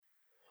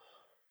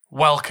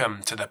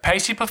Welcome to the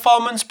Pacey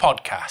Performance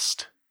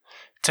Podcast.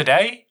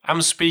 Today,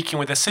 I'm speaking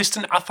with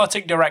Assistant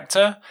Athletic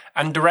Director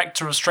and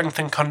Director of Strength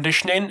and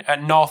Conditioning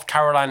at North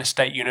Carolina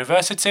State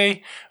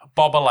University,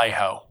 Bob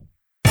Alejo.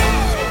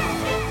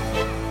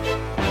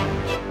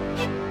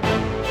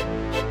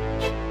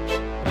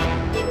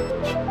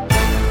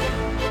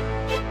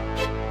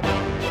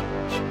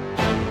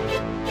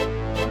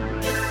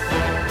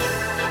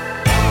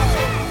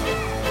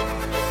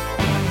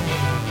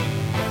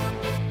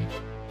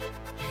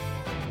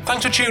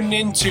 Thanks for tuning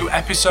in to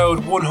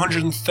episode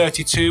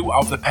 132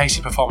 of the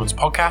Pacey Performance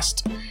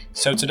Podcast.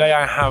 So today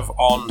I have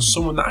on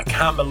someone that I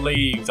can't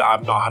believe that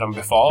I've not had on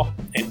before,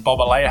 in Bob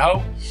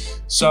Alejo.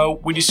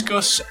 So we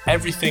discuss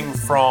everything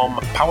from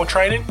power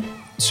training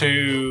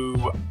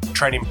to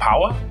training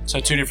power, so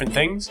two different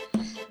things.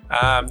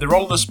 The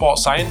role of the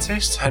sports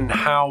scientist and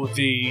how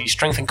the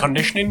strength and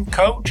conditioning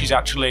coach is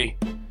actually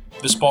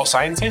the sports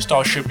scientist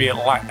or should be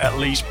at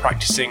least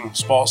practicing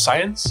sports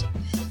science.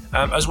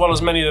 As well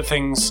as many of the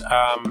things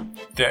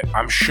that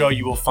I'm sure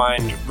you will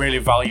find really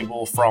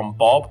valuable from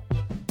Bob.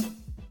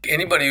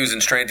 Anybody who's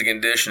in strength and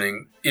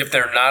conditioning, if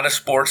they're not a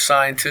sports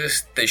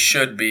scientist, they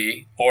should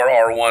be, or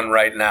are one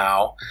right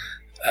now.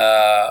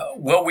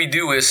 What we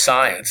do is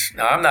science.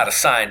 Now, I'm not a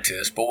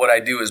scientist, but what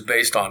I do is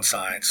based on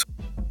science.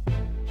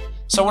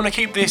 So I want to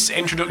keep this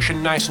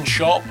introduction nice and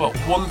short, but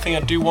one thing I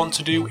do want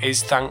to do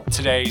is thank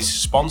today's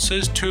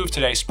sponsors, two of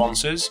today's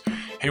sponsors,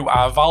 who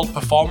are Vald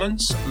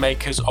Performance,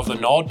 makers of the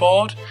Nord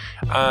board,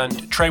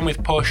 and Train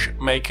with Push,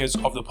 makers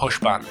of the Push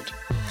Band.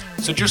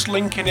 So just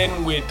linking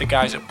in with the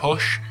guys at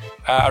Push,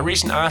 a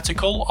recent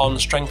article on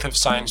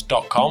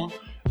strengthofscience.com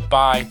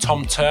by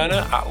Tom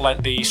Turner,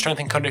 the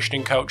strength and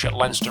conditioning coach at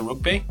Leinster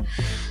Rugby.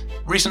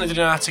 Recently did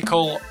an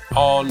article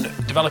on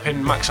developing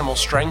maximal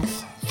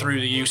strength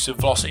through the use of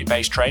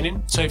velocity-based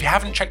training. So if you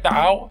haven't checked that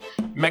out,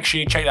 make sure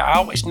you check that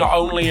out. It's not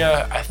only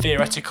a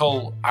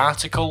theoretical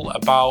article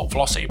about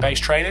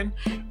velocity-based training,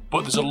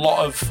 but there's a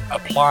lot of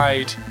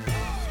applied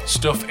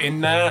stuff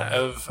in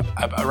there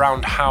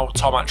around how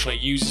Tom actually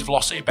uses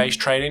velocity-based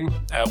training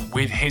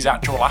with his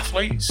actual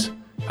athletes.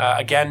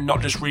 Again, not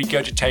just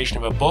regurgitation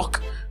of a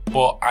book,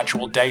 but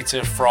actual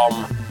data from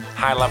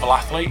high-level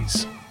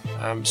athletes.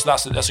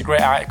 So that's a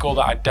great article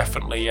that I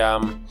definitely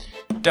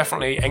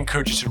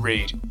encourage you to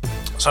read.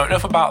 So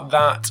enough about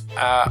that.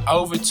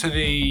 Over to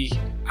the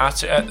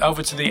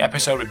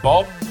episode with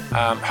Bob.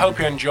 Hope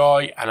you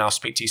enjoy, and I'll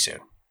speak to you soon.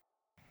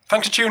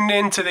 Thanks for tuning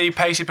in to the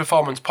Pacey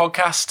Performance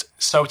Podcast.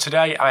 So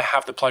today I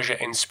have the pleasure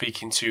in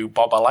speaking to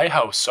Bob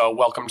Alejo. So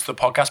welcome to the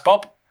podcast,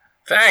 Bob.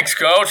 Thanks,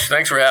 Coach.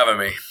 Thanks for having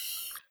me.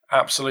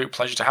 Absolute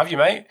pleasure to have you,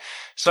 mate.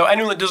 So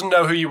anyone that doesn't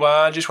know who you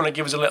are, just want to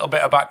give us a little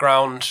bit of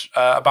background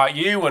about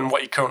you and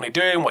what you're currently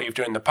doing, what you've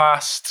done in the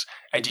past,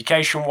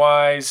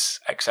 education-wise,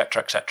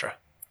 etc., etc.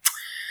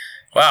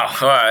 Wow.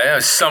 All right. I'll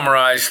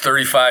summarize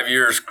 35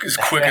 years as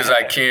quick as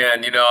I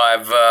can.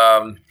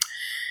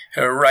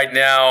 Right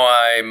now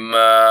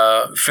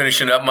I'm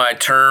finishing up my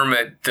term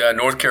at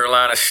North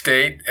Carolina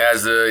State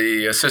as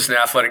the Assistant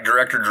Athletic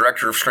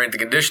Director of Strength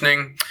and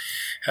Conditioning.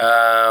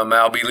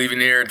 I'll be leaving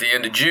here at the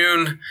end of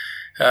June.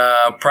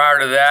 Prior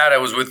to that, I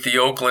was with the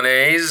Oakland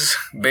A's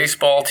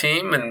baseball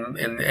team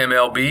in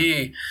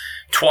MLB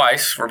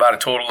twice for about a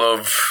total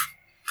of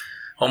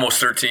almost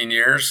 13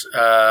 years.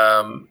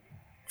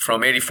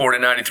 From 84 to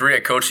 93, I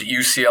coached at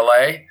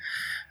UCLA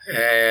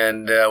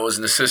and was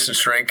an assistant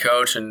strength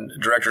coach and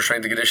director of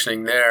strength and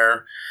conditioning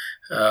there.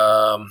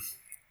 I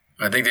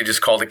think they just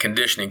called it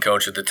conditioning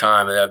coach at the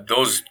time.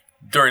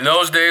 During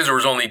those days, there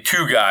was only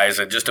two guys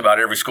at just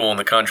about every school in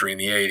the country in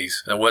the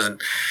 80s. It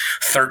wasn't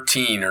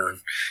 13 or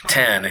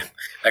 10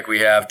 like we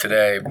have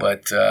today.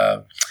 But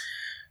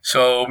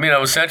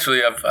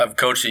essentially, I've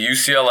coached at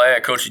UCLA.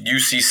 I coached at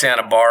UC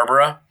Santa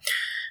Barbara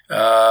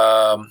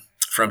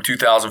from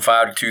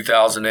 2005 to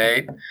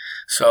 2008.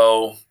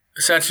 So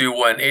essentially,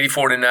 went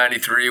 84 to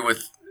 93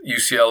 with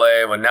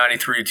UCLA, went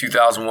 93 to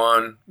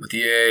 2001 with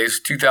the A's,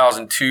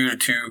 2002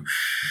 to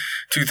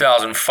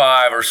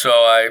 2005 or so,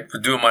 I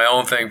was doing my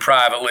own thing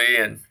privately,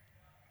 and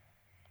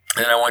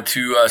then I went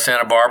to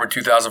Santa Barbara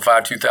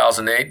 2005,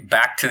 2008,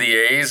 back to the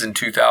A's in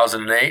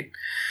 2008,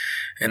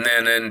 and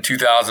then in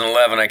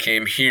 2011 I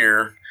came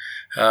here,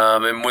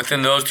 and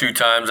within those two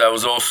times I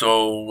was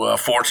also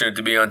fortunate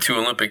to be on two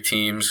Olympic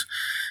teams,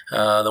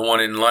 the one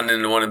in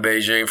London, the one in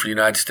Beijing for the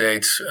United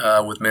States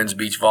with men's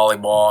beach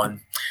volleyball,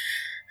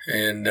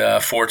 and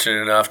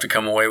fortunate enough to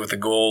come away with the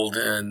gold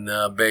in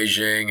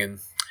Beijing, and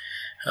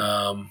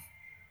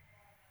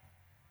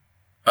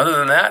other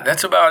than that,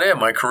 that's about it.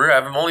 My career,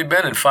 I've only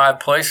been in 5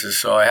 places,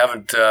 so I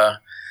haven't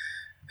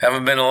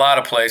been in a lot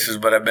of places,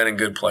 but I've been in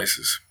good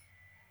places.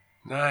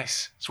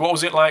 Nice. So what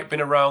was it like being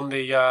around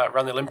the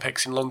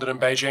Olympics in London and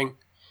Beijing?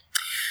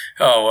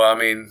 Oh, I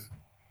mean,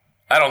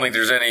 I don't think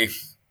there's any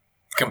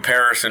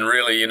comparison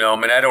really. I'd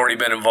already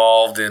been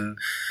involved in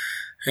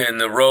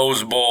the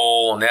Rose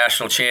Bowl,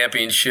 national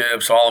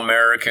championships,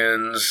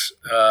 All-Americans.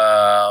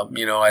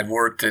 I'd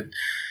worked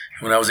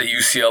when I was at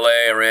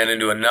UCLA, I ran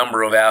into a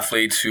number of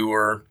athletes who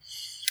were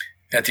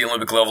at the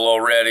Olympic level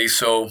already.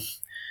 So,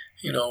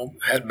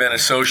 had been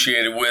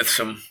associated with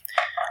some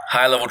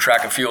high-level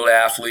track and field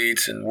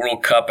athletes and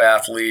World Cup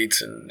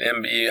athletes and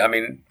MBE, I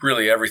mean,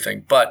 really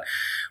everything. But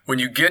when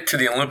you get to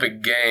the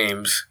Olympic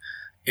Games,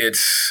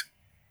 it's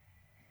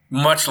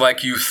much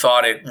like you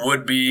thought it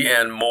would be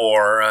and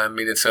more. I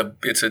mean, it's a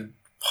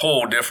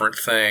whole different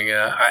thing.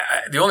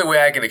 The only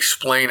way I can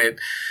explain it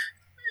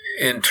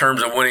in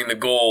terms of winning the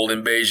gold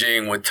in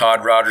Beijing with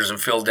Todd Rogers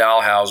and Phil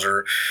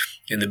Dalhausser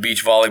in the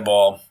beach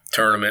volleyball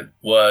tournament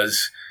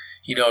was,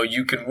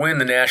 you can win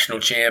the national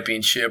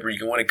championship or you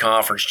can win a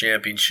conference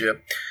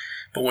championship,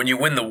 but when you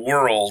win the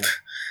world,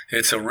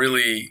 it's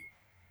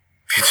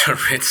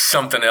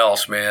something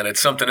else, man.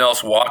 It's something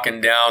else walking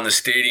down the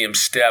stadium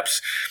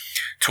steps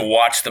to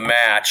watch the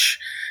match,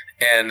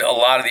 and a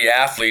lot of the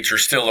athletes are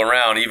still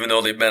around even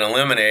though they've been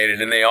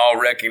eliminated, and they all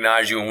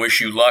recognize you and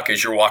wish you luck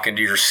as you're walking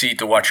to your seat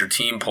to watch your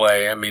team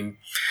play. I mean,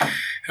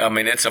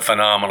 it's a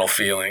phenomenal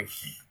feeling.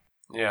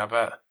 Yeah, I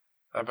bet.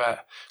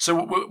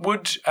 So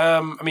would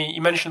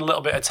you mentioned a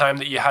little bit of time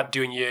that you had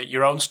doing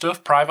your own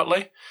stuff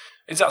privately.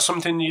 Is that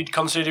something you'd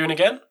consider doing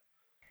again?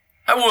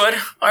 I would.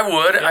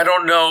 Yeah. I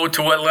don't know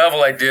to what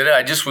level I did it.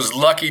 I just was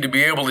lucky to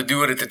be able to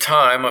do it at the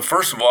time.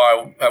 First of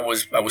all, I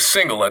was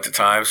single at the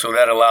time, so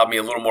that allowed me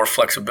a little more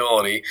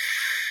flexibility.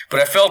 But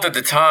I felt at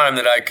the time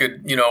that I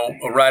could,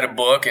 write a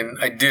book, and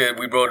I did.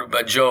 We wrote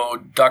about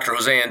Dr.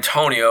 Jose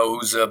Antonio,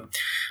 who's one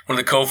of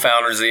the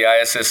co-founders of the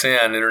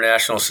ISSN,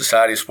 International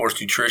Society of Sports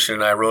Nutrition,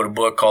 and I wrote a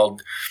book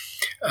called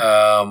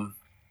on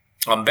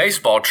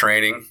baseball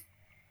training.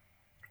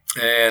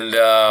 And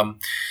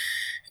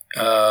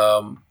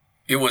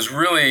it was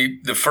really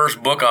the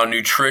first book on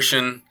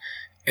nutrition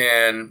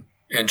and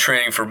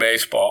training for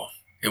baseball.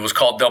 It was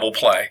called Double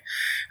Play.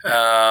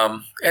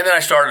 And then I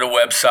started a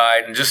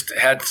website and just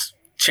had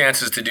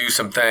chances to do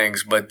some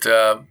things, but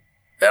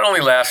that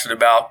only lasted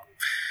about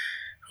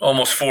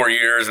almost 4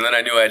 years, and then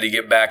I knew I had to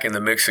get back in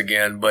the mix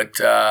again.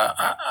 But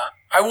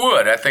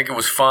I think it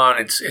was fun.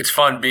 It's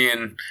fun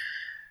being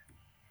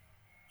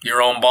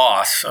your own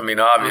boss. I mean,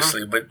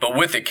 obviously, but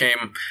with it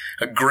came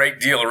a great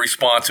deal of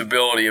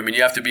responsibility. I mean,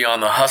 you have to be on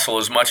the hustle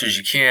as much as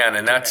you can,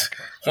 and that's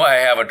why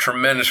I have a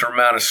tremendous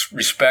amount of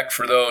respect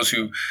for those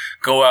who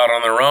go out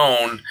on their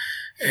own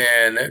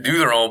and do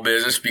their own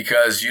business,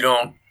 because you're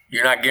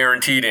not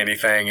guaranteed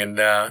anything.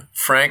 And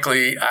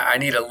frankly, I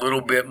need a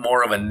little bit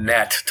more of a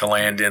net to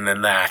land in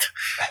than that.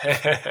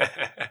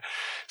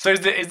 So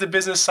is the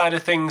business side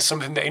of things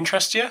something that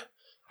interests you?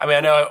 I mean,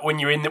 I know when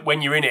you're in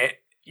it,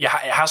 it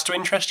has to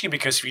interest you,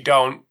 because if you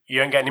don't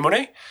get any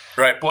money.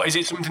 Right. But is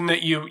it something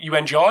that you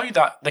enjoy,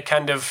 the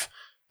kind of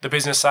the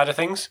business side of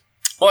things?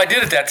 Well, I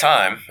did at that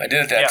time.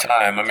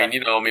 time. I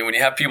mean, when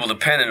you have people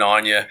dependent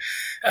on you,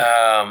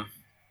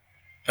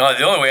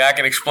 the only way I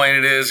can explain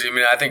it is,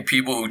 I think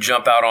people who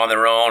jump out on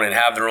their own and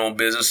have their own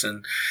business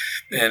and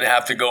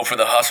have to go for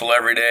the hustle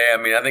every day,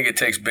 I think it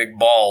takes big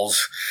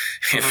balls,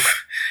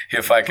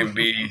 if I can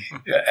be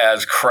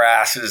as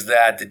crass as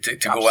that,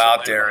 to go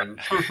out there and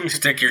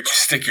stick your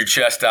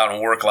chest out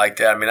and work like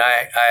that. I mean,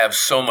 I have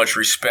so much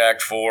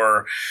respect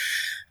for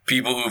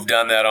people who've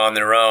done that on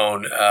their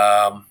own.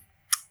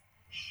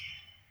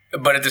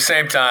 But at the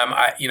same time,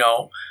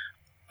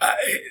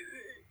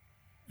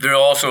 there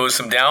also is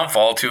some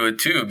downfall to it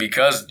too,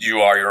 because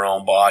you are your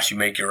own boss, you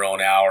make your own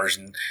hours,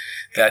 and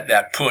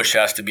that push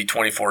has to be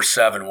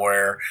 24/7,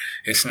 where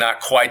it's not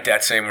quite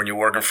that same when you're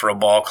working for a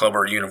ball club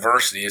or a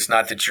university. It's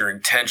not that your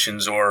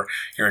intentions or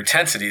your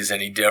intensity is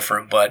any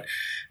different, but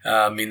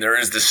there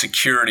is the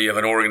security of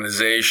an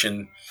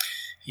organization,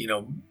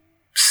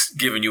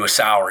 giving you a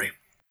salary.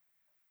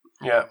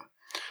 Yeah.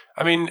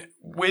 I mean,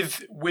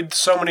 with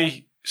so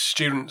many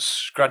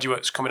students,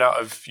 graduates coming out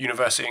of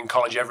university and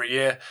college every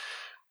year,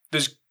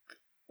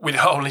 with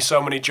only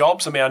so many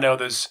jobs. I mean, I know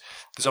there's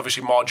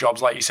obviously more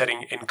jobs, like you said,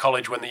 in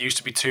college, when there used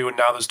to be 2 and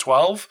now there's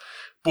 12,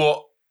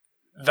 but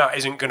that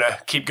isn't going to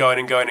keep going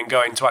and going and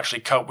going to actually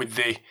cope with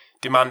the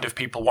demand of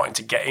people wanting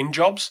to get in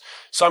jobs.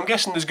 So I'm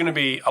guessing there's going to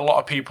be a lot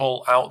of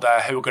people out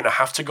there who are going to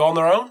have to go on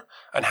their own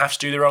and have to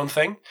do their own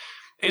thing.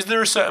 Is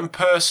there a certain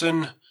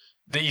person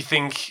that you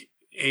think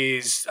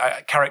is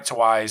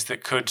character-wise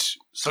that could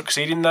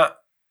succeed in that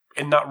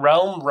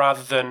realm,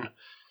 rather than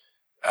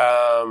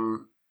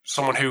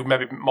someone who may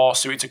be more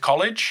suited to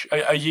college?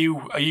 Are you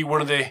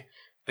one of the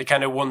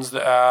kind of ones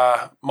that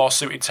are more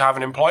suited to have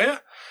an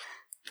employer?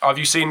 Or have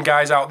you seen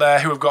guys out there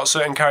who have got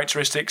certain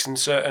characteristics and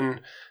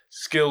certain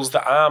skills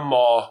that are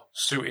more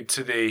suited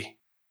to the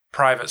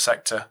private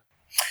sector?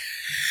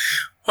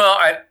 Well,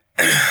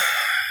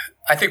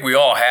 I think we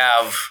all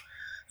have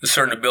a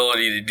certain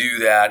ability to do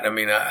that. I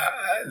mean,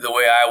 the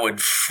way I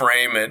would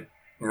frame it,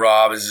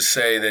 Rob, is to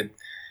say that,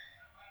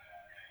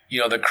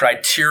 the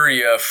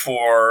criteria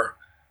for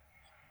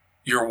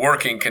your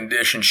working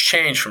conditions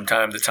change from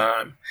time to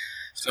time.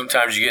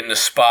 Sometimes you get in a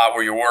spot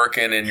where you're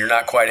working and you're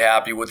not quite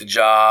happy with the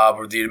job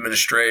or the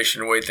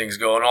administration, the way things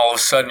go, and all of a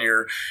sudden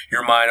your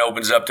mind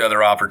opens up to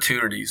other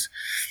opportunities.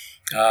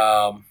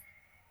 And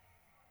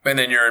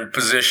then you're in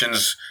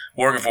positions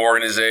working for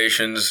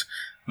organizations,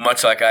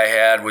 much like I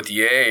had with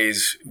the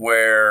A's,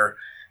 where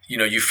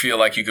you feel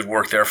like you could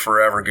work there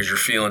forever because you're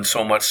feeling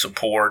so much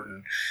support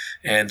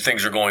and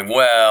things are going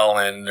well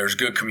and there's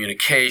good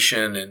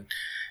communication.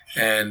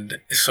 And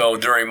so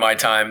during my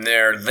time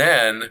there,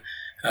 then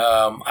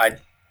I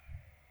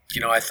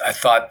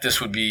thought this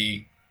would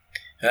be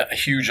a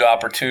huge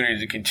opportunity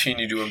to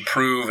continue to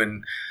improve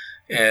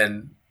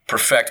and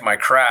perfect my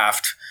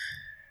craft.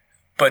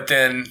 But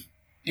then,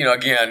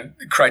 again,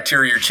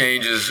 criteria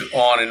changes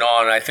on and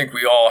on. I think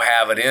we all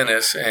have it in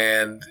us.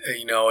 And,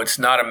 it's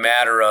not a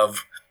matter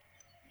of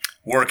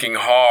working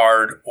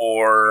hard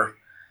or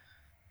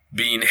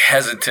being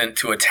hesitant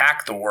to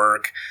attack the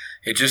work.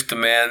 It just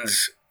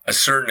demands a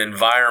certain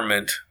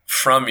environment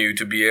from you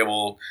to be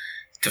able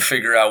to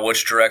figure out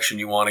which direction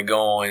you want to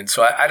go in.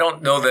 So I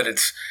don't know that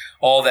it's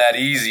all that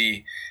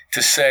easy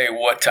to say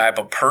what type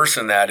of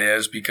person that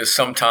is, because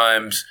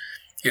sometimes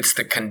it's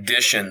the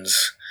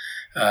conditions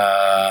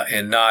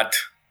and not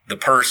the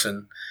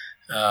person.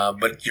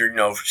 But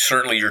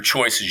certainly your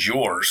choice is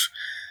yours.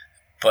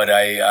 But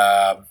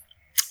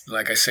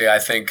like I say, I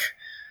think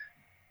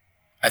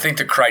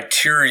the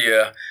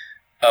criteria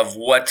of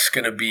what's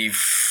going to be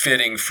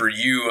fitting for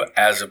you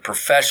as a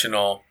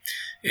professional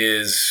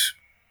is,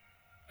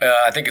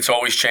 I think it's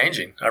always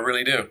changing. I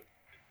really do.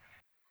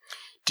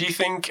 Do you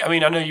think, I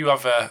know you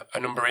have a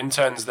number of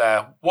interns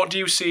there. What do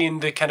you see in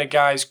the kind of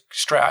guys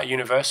straight out of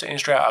university and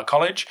straight out of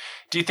college?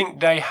 Do you think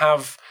they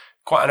have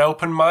quite an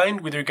open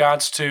mind with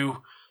regards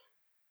to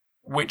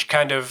which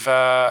kind of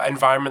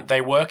environment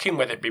they work in,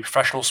 whether it be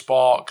professional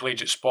sport,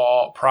 collegiate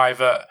sport,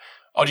 private?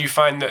 Or do you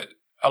find that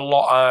a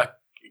lot are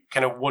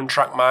kind of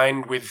one-track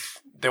mind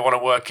with they want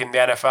to work in the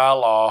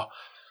NFL or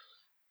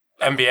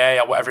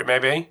NBA or whatever it may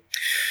be?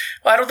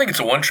 Well, I don't think it's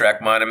a one-track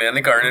mind. I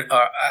think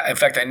in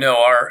fact, I know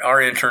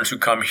our interns who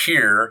come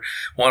here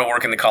want to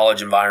work in the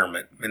college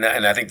environment, and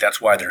I think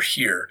that's why they're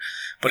here.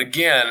 But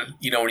again,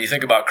 when you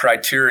think about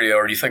criteria,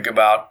 or you think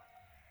about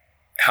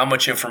how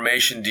much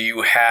information do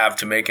you have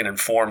to make an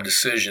informed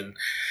decision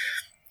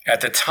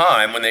at the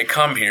time when they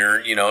come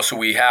here, so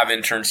we have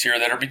interns here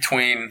that are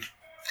between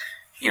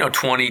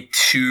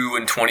 22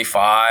 and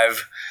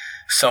 25,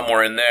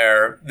 somewhere in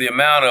there. The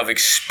amount of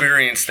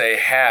experience they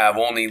have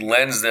only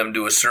lends them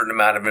to a certain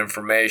amount of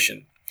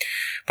information.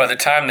 By the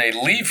time they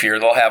leave here,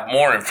 they'll have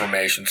more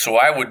information. So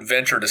I would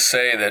venture to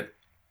say that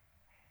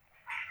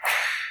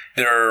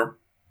their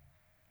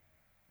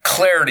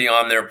clarity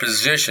on their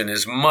position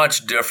is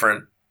much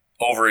different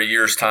over a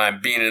year's time,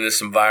 being in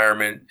this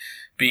environment,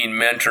 being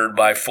mentored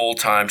by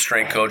full-time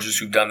strength coaches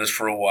who've done this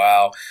for a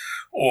while,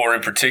 or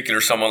in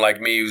particular, someone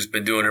like me who's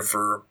been doing it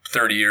for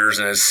 30 years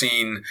and has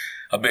seen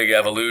a big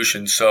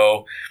evolution.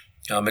 So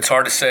it's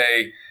hard to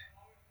say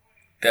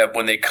that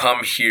when they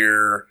come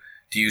here,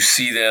 do you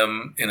see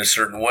them in a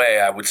certain way?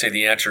 I would say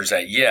the answer is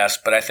that yes,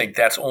 but I think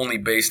that's only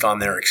based on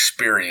their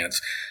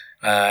experience.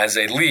 As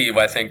they leave,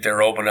 I think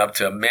they're open up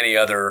to many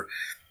other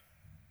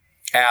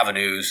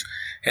avenues,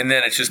 and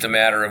then it's just a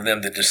matter of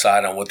them to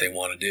decide on what they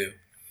want to do.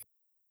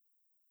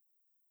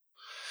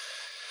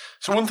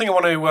 So one thing I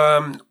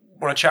want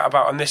to chat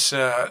about, and this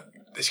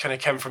kind of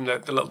came from the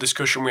little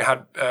discussion we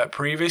had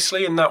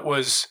previously, and that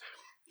was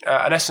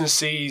an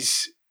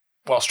S&C's,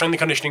 strength and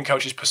conditioning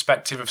coach's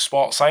perspective of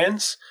sports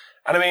science.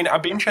 And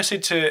I'd be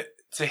interested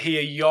to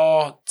hear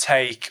your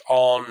take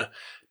on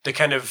the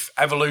kind of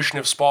evolution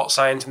of sports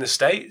science in the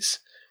States,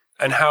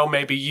 and how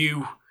maybe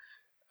you,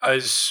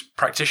 as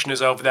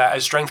practitioners over there,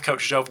 as strength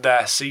coaches over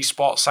there, see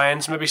sports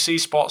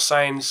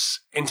science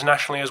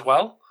internationally as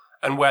well,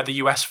 and where the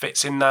US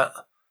fits in that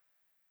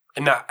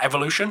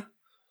evolution.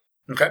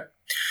 Okay.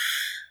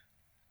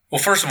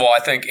 Well, first of all, I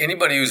think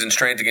anybody who's in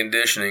strength and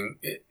conditioning,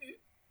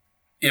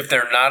 if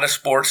they're not a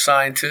sports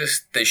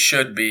scientist, they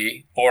should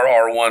be, or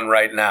are one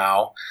right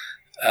now.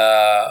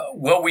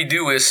 What we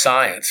do is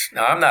science.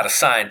 Now, I'm not a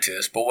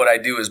scientist, but what I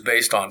do is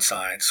based on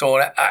science. So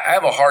I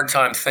have a hard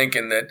time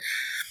thinking that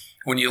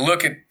when you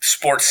look at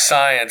sports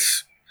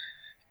science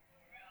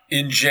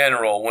in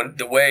general, when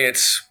the way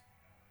it's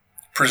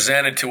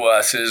presented to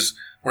us is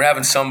we're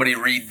having somebody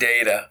read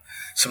data,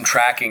 some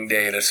tracking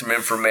data, some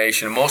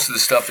information. And most of the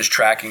stuff is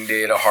tracking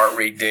data, heart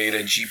rate data,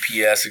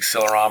 GPS,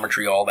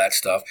 accelerometry, all that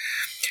stuff,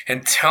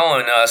 and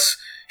telling us,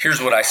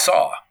 here's what I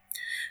saw.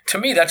 To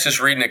me, that's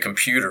just reading a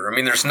computer.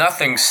 There's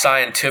nothing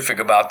scientific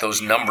about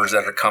those numbers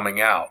that are coming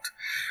out.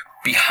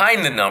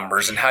 Behind the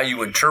numbers and how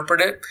you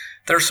interpret it,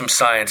 there's some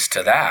science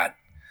to that.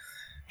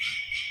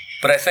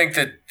 But I think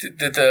that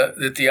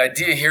the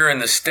idea here in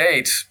the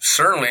States,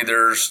 certainly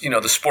there's,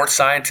 the sports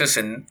scientists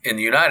in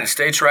the United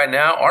States right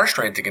now are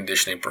strength and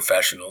conditioning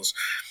professionals.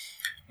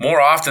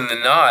 More often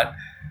than not,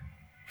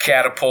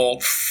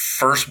 Catapult,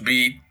 First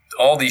Beat,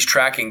 all these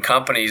tracking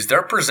companies,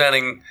 they're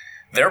presenting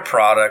their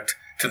product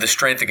to the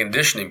strength and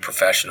conditioning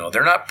professional.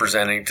 They're not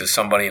presenting to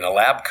somebody in a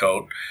lab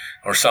coat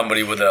or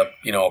somebody with a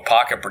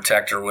pocket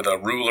protector with a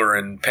ruler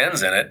and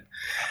pens in it.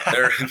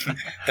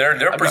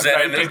 They're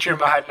presenting. Picture in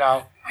my head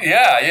now.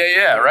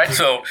 Yeah, right.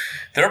 So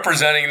they're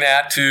presenting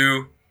that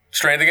to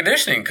strength and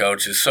conditioning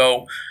coaches.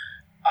 So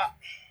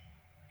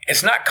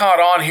it's not caught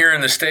on here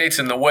in the States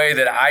in the way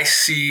that I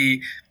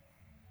see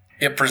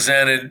it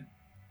presented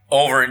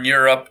over in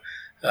Europe,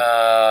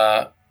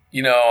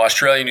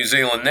 Australia, New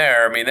Zealand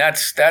there. I mean,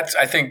 that's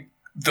I think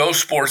those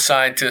sports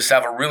scientists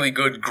have a really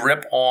good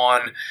grip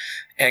on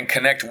and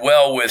connect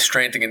well with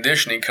strength and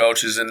conditioning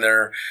coaches, and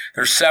they're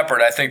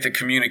separate. I think the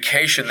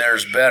communication there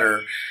is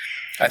better.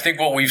 I think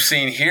what we've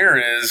seen here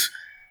is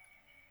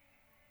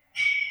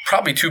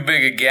probably too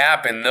big a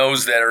gap in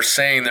those that are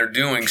saying they're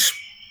doing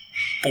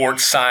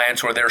sports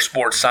science or they're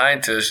sports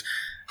scientists.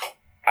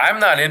 I'm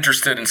not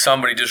interested in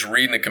somebody just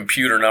reading a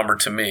computer number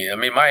to me. I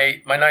mean,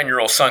 my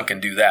 9-year-old son can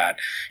do that.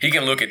 He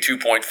can look at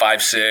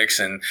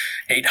 2.56 and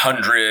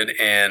 800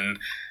 and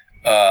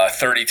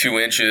 32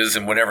 inches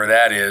and whatever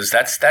that is.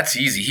 That's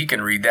easy. He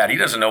can read that. He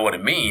doesn't know what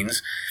it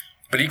means,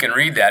 but he can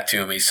read that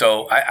to me.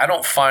 So I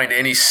don't find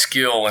any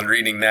skill in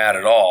reading that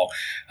at all.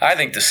 I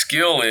think the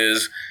skill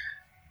is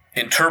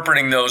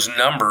interpreting those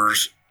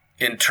numbers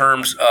in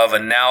terms of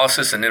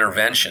analysis and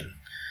intervention.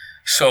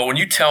 So when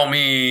you tell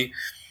me,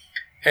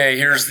 hey,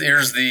 here's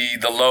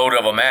the load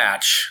of a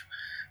match,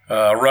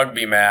 a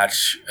rugby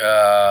match,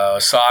 a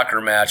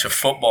soccer match, a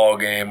football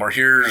game, or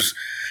here's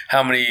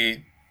how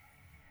many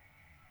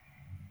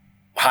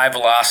high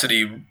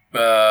velocity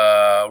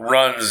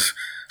runs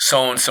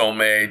so-and-so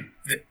made,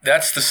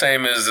 that's the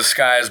same as the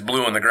sky is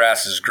blue and the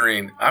grass is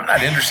green. I'm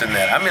not interested in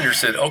that. I'm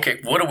interested, okay,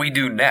 what do we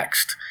do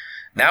next?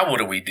 Now what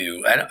do we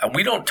do? And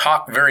we don't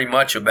talk very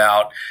much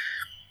about,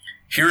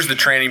 here's the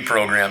training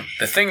program.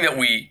 The thing that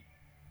we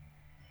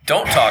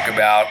don't talk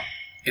about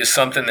is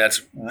something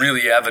that's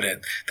really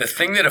evident. The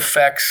thing that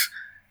affects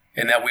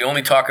and that we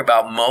only talk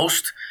about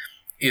most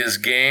is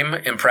game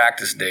and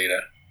practice data.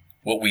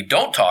 What we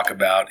don't talk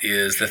about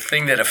is the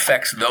thing that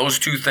affects those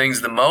two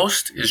things the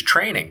most is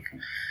training.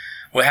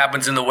 What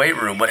happens in the weight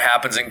room, what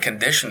happens in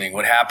conditioning,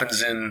 what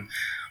happens in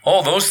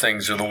all those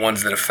things are the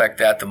ones that affect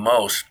that the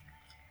most.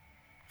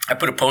 I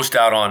put a post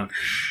out on,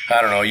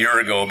 a year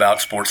ago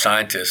about sports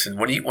scientists. And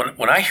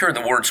when I hear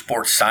the word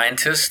sports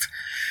scientist,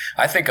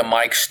 I think of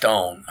Mike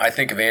Stone. I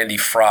think of Andy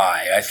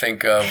Fry. I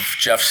think of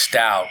Jeff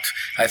Stout.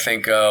 I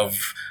think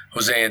of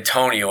Jose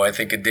Antonio. I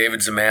think of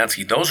David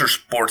Zemansky. Those are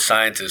sports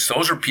scientists.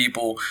 Those are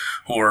people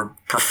who are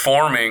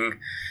performing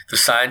the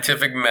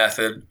scientific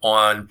method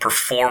on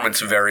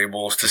performance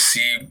variables to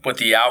see what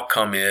the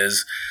outcome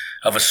is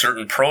of a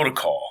certain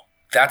protocol.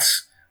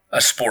 That's a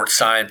sports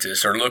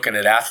scientist, or looking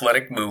at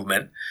athletic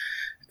movement,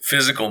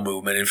 physical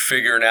movement, and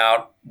figuring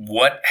out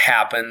what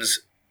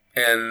happens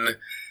and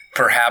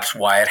perhaps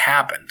why it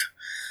happened.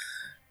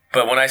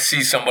 But when I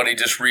see somebody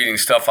just reading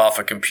stuff off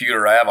a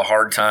computer, I have a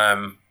hard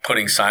time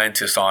putting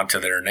scientists onto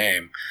their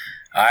name.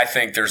 I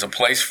think there's a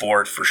place for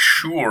it for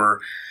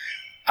sure.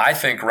 I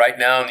think right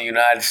now in the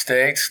United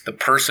States, the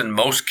person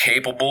most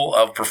capable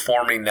of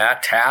performing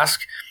that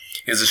task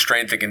is a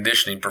strength and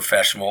conditioning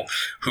professional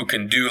who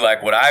can do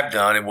like what I've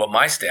done and what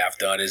my staff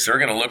done is they're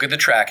going to look at the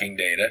tracking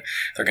data,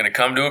 they're going to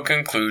come to a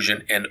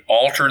conclusion and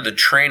alter the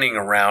training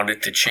around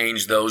it to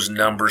change those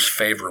numbers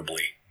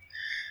favorably.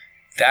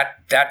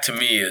 That to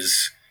me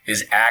is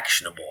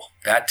actionable.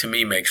 That to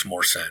me makes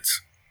more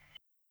sense.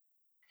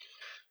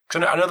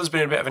 Because I know there's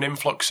been a bit of an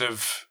influx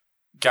of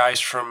guys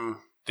from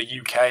the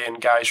UK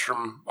and guys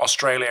from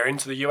Australia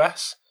into the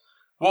US.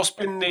 What's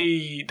been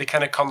the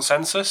kind of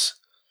consensus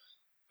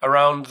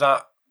around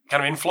that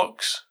kind of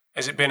influx?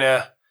 Has it been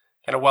a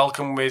kind of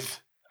welcome with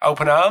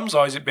open arms,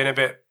 or has it been a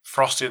bit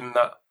frosty than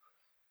that?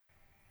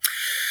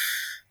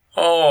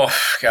 Oh,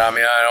 God, I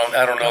mean,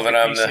 I don't know that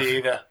I'm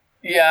either.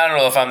 Yeah, I don't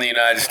know if I'm the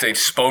United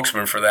States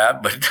spokesman for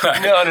that, but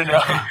no.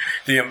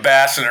 The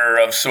ambassador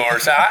of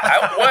sorts.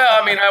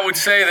 I would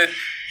say that.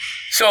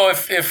 So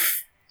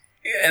if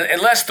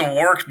unless the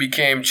work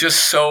became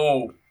just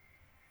so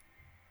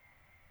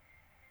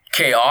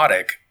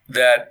chaotic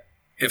that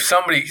if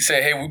somebody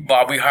say, hey,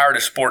 Bob, we hired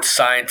a sports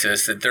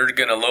scientist, that they're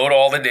going to load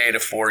all the data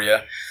for you,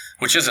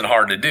 which isn't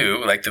hard to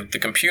do. Like the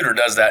computer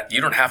does that.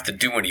 You don't have to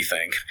do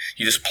anything.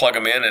 You just plug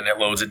them in and it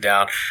loads it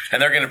down.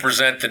 And they're going to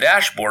present the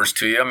dashboards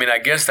to you. I mean, I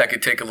guess that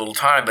could take a little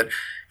time. But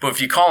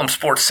if you call them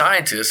sports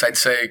scientists, I'd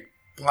say,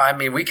 well, I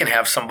mean, we can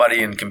have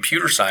somebody in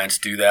computer science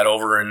do that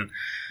over in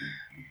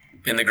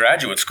the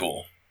graduate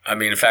school. I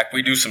mean, in fact,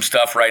 we do some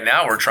stuff right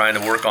now. We're trying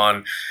to work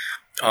on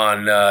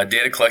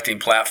data collecting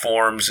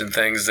platforms and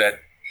things that,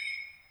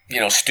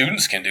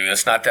 students can do.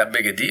 That's not that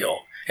big a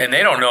deal. And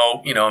they don't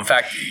know, in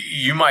fact,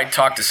 you might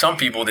talk to some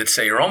people that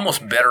say you're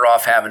almost better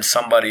off having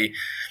somebody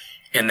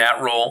in that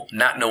role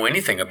not know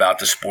anything about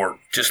the sport.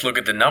 Just look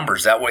at the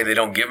numbers. That way they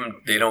don't give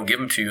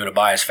them to you in a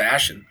biased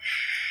fashion.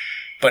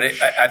 But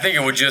I think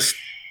it would just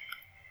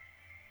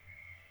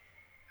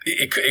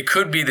it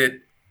could be that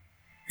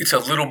it's a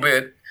little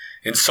bit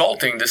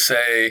insulting to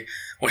say,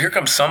 well, here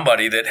comes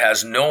somebody that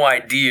has no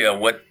idea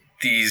what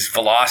these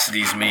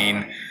velocities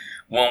mean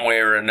one way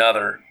or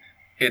another.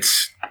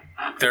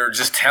 They're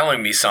just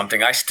telling me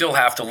something. I still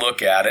have to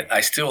look at it.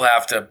 I still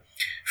have to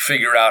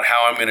figure out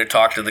how I'm going to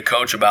talk to the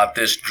coach about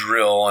this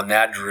drill and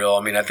that drill.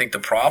 I mean, I think the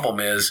problem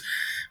is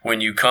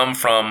when you come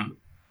from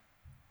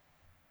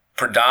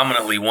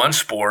predominantly one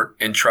sport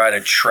and try to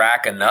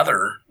track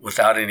another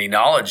without any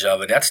knowledge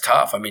of it, that's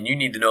tough. I mean, you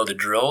need to know the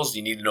drills.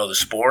 You need to know the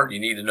sport. You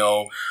need to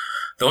know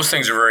those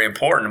things are very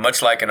important.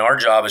 Much like in our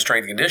job as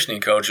strength and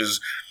conditioning coaches,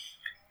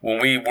 when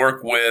we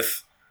work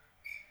with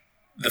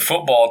the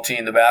football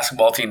team, the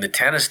basketball team, the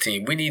tennis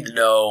team, we need to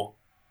know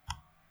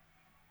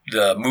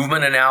the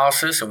movement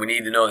analysis and we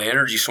need to know the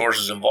energy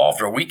sources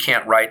involved, or we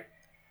can't write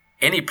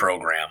any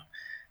program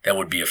that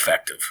would be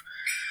effective.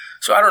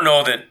 So I don't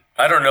know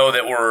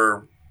that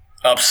we're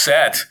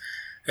upset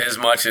as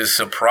much as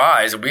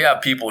surprised. We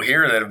have people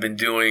here that have been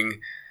doing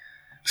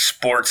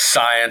sports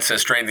science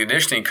as strength and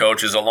conditioning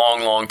coaches a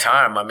long, long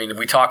time. I mean, if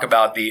we talk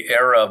about the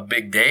era of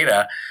big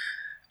data,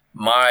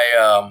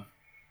 my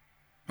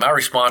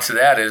response to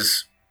that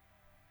is,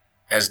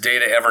 has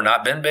data ever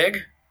not been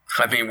big?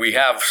 I mean, we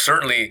have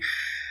certainly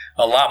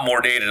a lot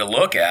more data to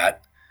look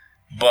at,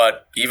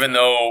 but even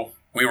though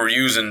we were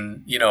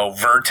using,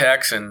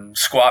 Vertex and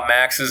squat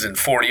maxes and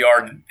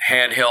 40-yard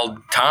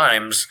handheld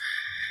times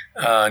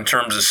in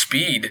terms of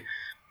speed,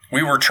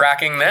 we were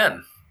tracking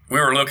then. We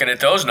were looking at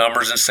those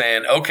numbers and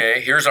saying,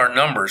 okay, here's our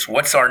numbers.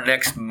 What's our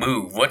next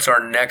move? What's our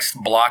next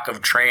block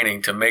of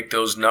training to make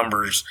those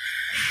numbers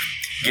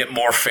get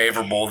more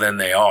favorable than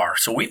they are?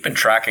 So we've been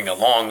tracking a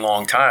long,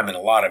 long time in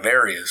a lot of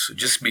areas.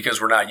 Just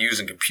because we're not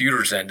using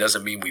computers then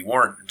doesn't mean we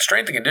weren't.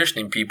 Strength and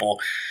conditioning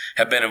people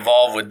have been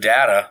involved with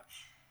data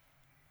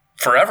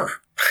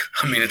forever.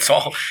 I mean, it's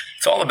all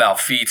about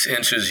feet,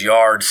 inches,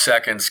 yards,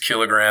 seconds,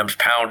 kilograms,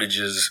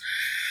 poundages,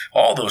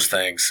 all those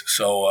things.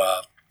 So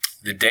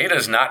the data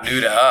is not new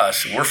to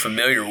us. We're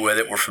familiar with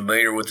it. We're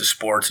familiar with the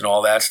sports and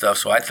all that stuff.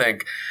 So I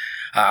think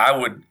I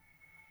would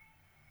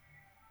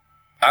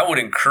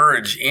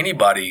encourage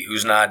anybody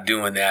who's not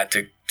doing that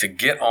to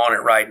get on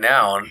it right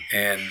now.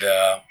 And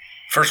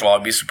first of all,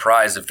 I'd be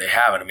surprised if they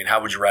haven't. I mean,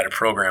 how would you write a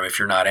program if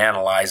you're not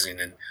analyzing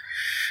and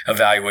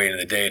evaluating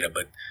the data?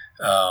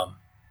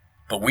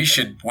 But we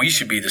should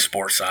be the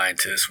sports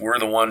scientists. We're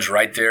the ones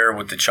right there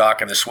with the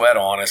chalk and the sweat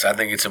on us. I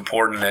think it's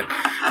important that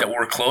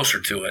we're closer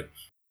to it.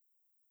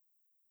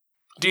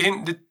 Do you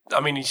think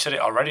you said it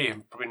already,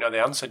 you probably know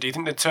the answer. Do you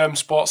think the term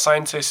sports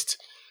scientist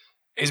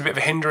is a bit of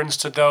a hindrance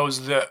to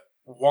those that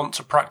want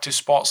to practice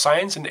sports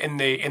science and in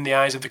the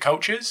eyes of the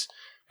coaches?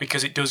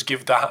 Because it does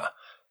give that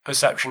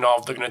perception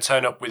of they're going to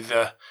turn up with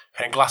the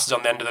glasses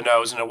on the end of the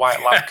nose and a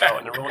white lab coat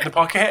and a roll in the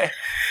pocket.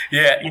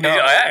 Yeah.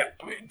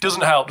 It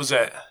doesn't help, does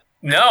it?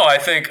 No, I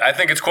think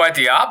it's quite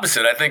the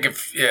opposite. I think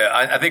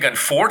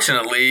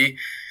unfortunately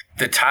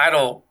the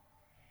title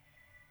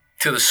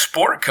to the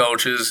sport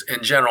coaches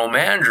and general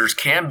managers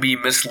can be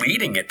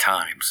misleading at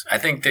times. I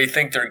think they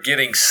think they're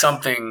getting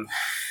something,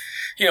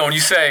 when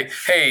you say,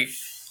 hey,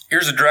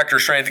 here's a director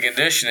of strength and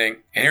conditioning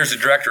and here's a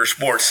director of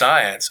sports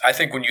science. I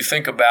think when you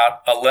think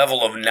about a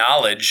level of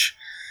knowledge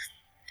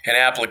and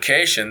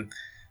application,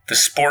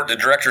 the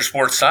director of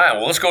sports science,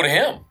 well, let's go to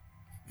him.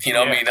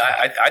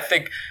 I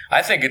think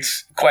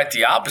it's quite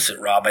the opposite,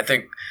 Rob. I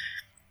think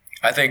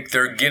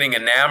they're getting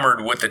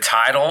enamored with the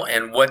title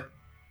and what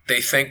they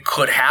think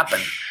could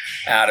happen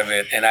out of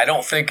it. And I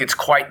don't think it's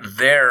quite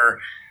there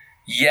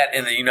yet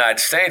in the United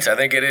States. I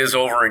think it is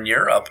over in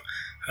Europe.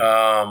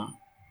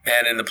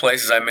 And in the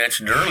places I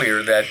mentioned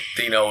earlier that,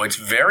 it's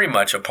very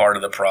much a part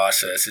of the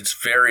process. It's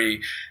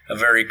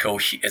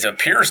it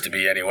appears to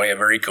be anyway, a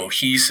very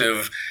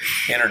cohesive,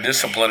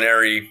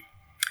 interdisciplinary,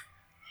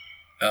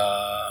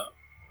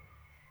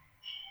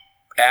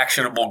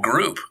 actionable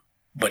group.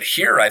 But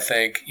here, I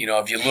think,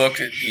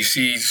 if you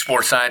see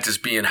sports scientists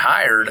being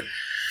hired,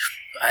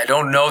 I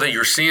don't know that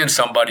you're seeing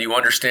somebody who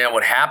understands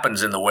what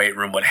happens in the weight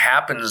room, what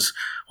happens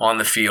on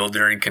the field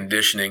during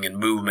conditioning and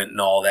movement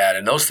and all that.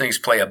 And those things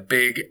play a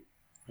big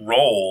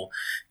role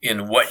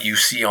in what you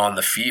see on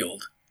the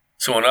field.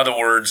 So in other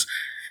words,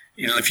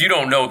 if you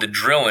don't know the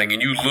drilling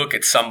and you look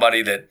at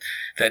somebody that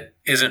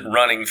isn't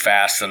running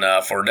fast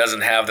enough or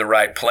doesn't have the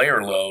right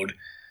player load,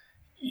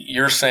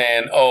 you're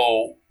saying,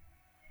 oh,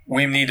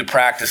 we need to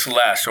practice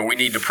less or we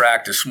need to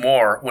practice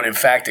more, when in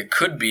fact it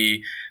could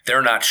be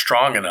they're not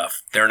strong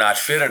enough, they're not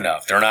fit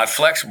enough, they're not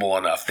flexible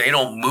enough, they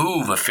don't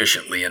move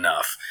efficiently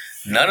enough.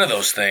 None of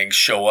those things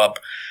show up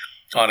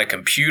on a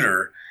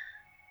computer,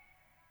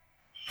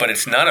 but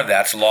none of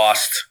that's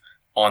lost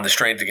on the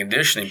strength and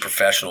conditioning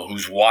professional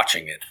who's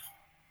watching it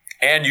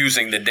and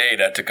using the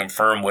data to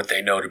confirm what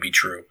they know to be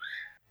true.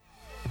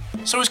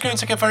 So we're going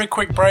to take a very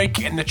quick break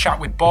in the chat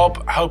with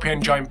Bob. I hope you're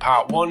enjoying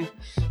part one.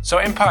 So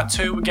in part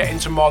two, we get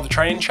into more of the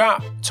training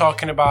chat,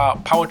 talking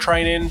about power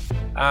training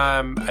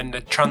and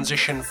the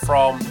transition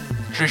from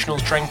traditional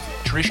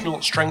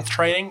strength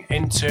training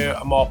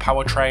into a more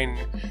power training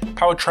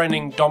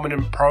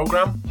dominant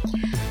program.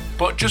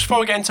 But just before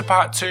we get into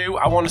part two,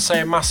 I want to say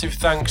a massive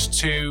thanks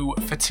to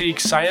Fatigue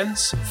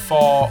Science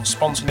for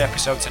sponsoring the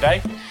episode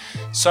today.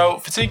 So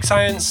Fatigue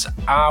Science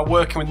are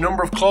working with a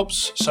number of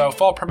clubs, so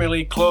 4 Premier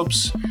League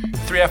clubs,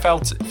 3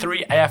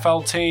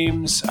 AFL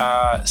teams,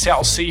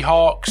 Seattle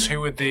Seahawks, who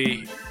were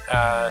the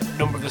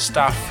number of the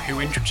staff who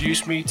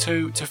introduced me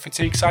to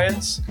Fatigue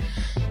Science,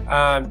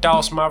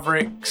 Dallas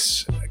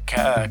Mavericks,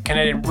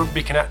 Canadian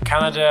Rugby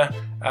Canada,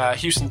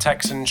 Houston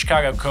Texans,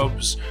 Chicago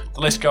Cubs, the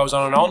list goes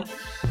on and on.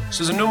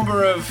 So there's a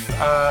number of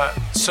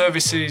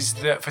services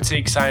that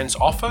Fatigue Science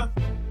offer.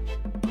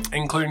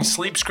 including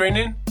sleep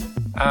screening,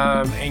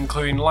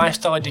 including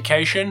lifestyle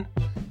education,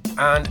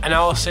 and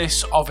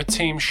analysis of a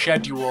team's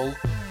schedule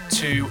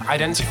to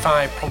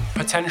identify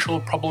potential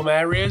problem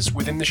areas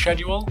within the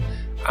schedule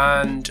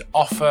and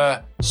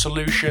offer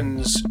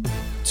solutions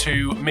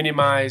to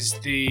minimize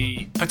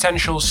the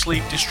potential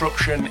sleep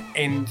disruption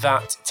in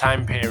that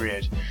time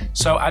period.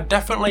 So I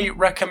definitely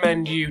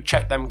recommend you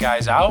check them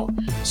guys out.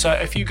 So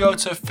if you go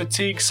to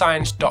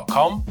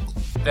fatiguescience.com,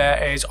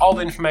 there is all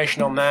the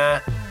information on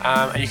there,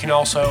 and you can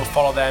also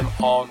follow them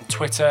on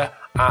Twitter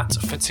at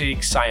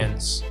Fatigue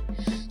Science.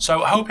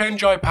 So I hope you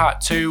enjoy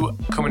part 2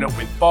 coming up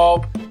with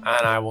Bob, and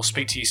I will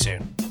speak to you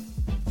soon.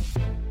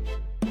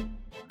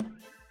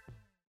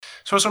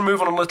 So as we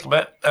move on a little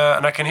bit,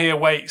 and I can hear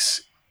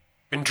weights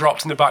been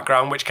dropped in the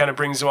background, which kind of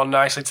brings you on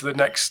nicely to the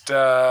next.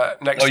 Oh,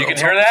 you can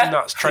hear that? And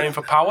that's training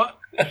for power.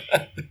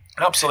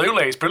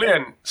 Absolutely, it's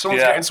brilliant.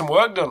 Someone's getting some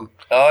work done.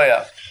 Oh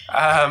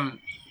yeah.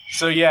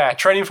 So yeah,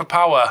 training for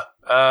power,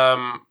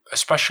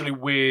 especially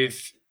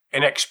with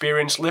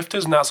inexperienced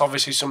lifters, and that's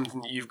obviously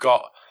something that you've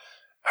got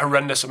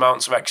horrendous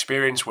amounts of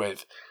experience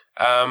with.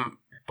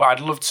 But I'd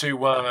love to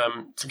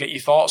get your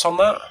thoughts on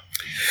that.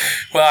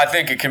 Well, I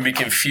think it can be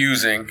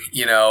confusing.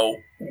 You know,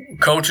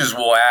 coaches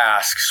will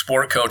ask,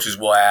 sport coaches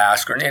will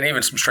ask, and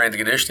even some strength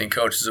and conditioning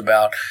coaches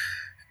about,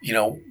 you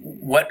know,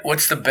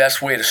 what's the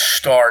best way to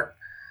start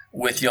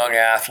with young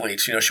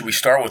athletes? You know, should we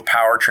start with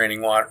power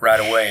training right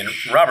away? And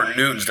Robert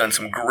Newton's done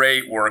some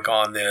great work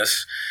on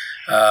this,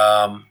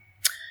 and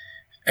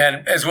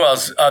as well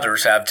as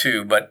others have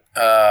too. But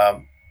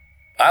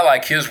I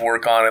like his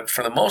work on it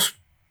for the most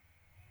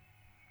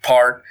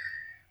part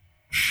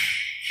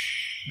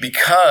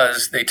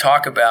because they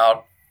talk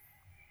about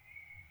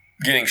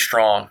getting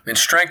strong. And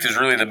strength is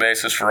really the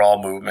basis for all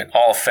movement,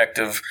 all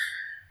effective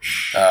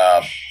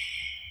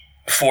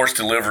force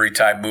delivery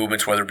type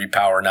movements, whether it be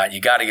power or not. You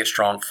got to get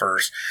strong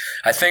first.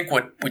 I think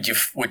what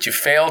you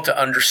fail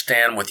to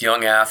understand with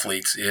young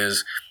athletes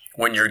is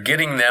when you're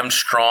getting them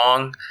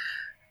strong,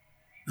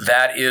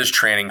 that is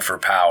training for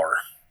power.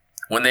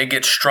 When they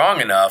get strong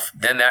enough,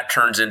 then that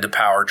turns into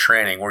power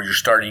training, where you're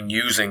starting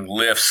using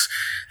lifts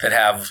that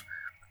have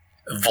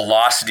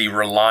velocity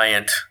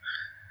reliant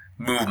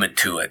movement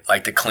to it,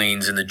 like the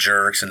cleans and the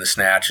jerks and the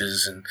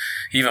snatches and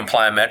even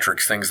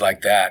plyometrics, things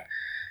like that.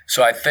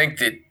 So I think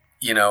that,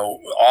 you know,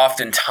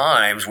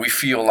 oftentimes we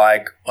feel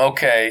like,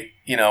 okay,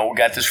 you know, we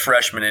got this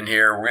freshman in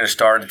here, we're going to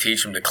start to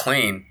teach them to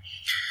clean.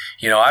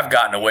 You know, I've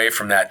gotten away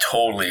from that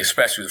totally,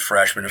 especially with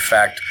freshmen. In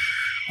fact,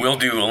 we'll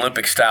do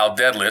Olympic-style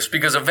deadlifts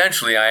because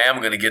eventually I am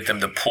going to get them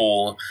to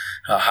pull,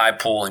 high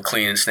pull and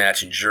clean and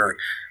snatch and jerk.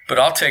 But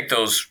I'll take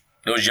those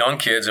young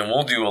kids and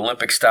we'll do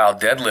Olympic-style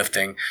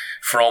deadlifting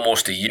for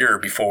almost a year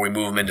before we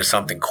move them into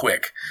something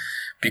quick,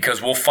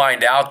 because we'll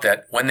find out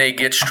that when they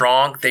get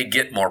strong, they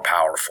get more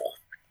powerful.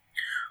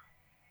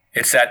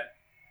 It's that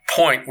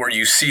point where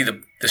you see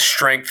the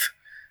strength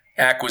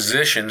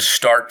acquisitions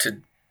start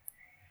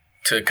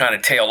to kind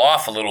of tail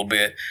off a little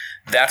bit.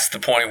 That's the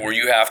point where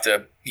you have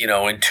to, you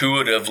know,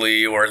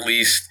 intuitively or at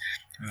least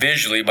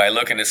visually by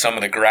looking at some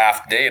of the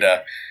graph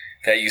data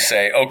that you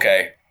say,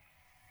 okay,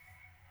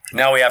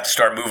 now we have to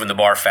start moving the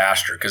bar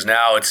faster, because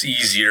now it's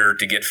easier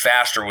to get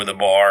faster with a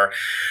bar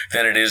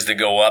than it is to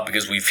go up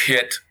because we've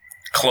hit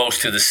close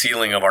to the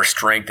ceiling of our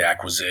strength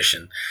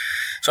acquisition.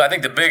 So I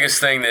think the biggest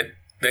thing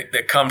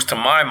that comes to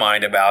my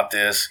mind about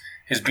this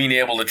is being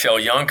able to tell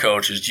young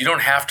coaches, you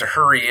don't have to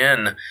hurry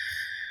in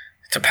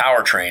to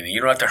power training. You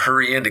don't have to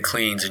hurry into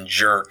cleans and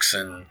jerks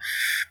and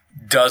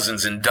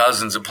dozens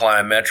of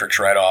plyometrics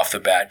right off the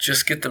bat.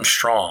 Just get them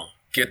strong.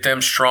 Get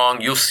them strong.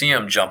 You'll see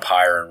them jump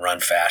higher and run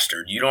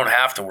faster. You don't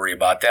have to worry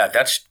about that.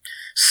 That's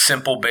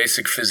simple,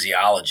 basic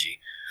physiology.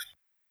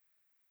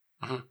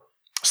 Mm-hmm.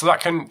 So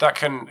that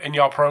can in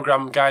your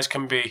program, guys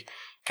can be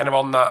kind of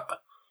on that,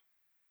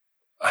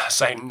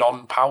 say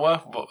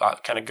non-power, but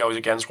that kind of goes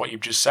against what you've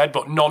just said,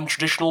 but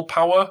non-traditional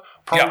power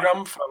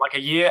program for like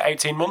a year,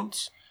 18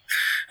 months?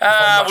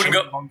 I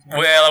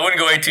wouldn't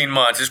go 18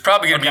 months. It's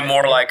probably going to be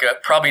more like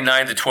probably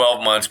 9 to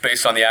 12 months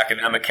based on the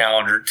academic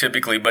calendar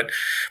typically. But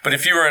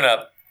if you were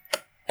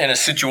in a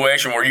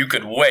situation where you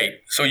could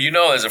wait, so you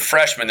know as a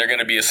freshman they're going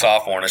to be a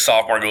sophomore, and a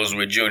sophomore goes to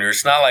a junior.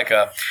 It's not like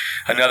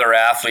another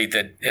athlete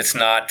that it's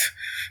not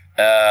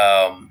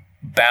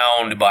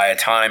bound by a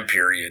time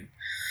period.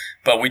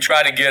 But we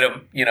try to get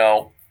them, you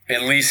know,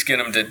 at least get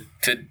them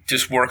to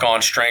just work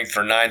on strength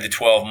for 9 to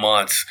 12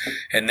 months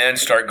and then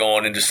start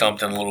going into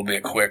something a little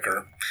bit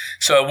quicker.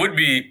 So it would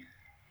be,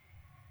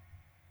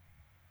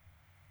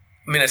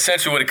 I mean,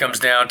 essentially what it comes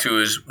down to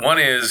is, one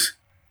is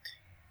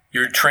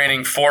you're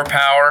training for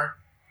power,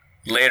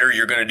 later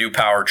you're going to do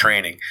power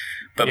training.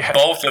 But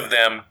both of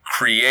them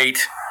create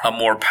a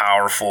more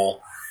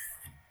powerful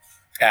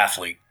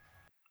athlete.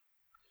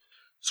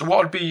 So what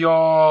would be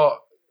your,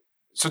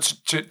 so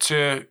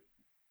to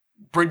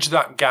bridge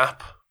that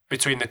gap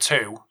between the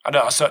two, I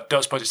don't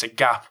suppose it's a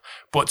gap,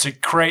 but to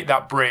create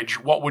that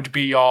bridge, what would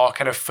be your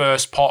kind of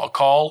first port of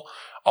call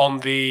on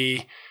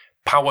the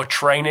power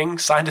training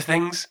side of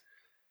things?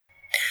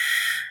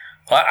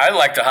 Well, I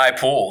like the high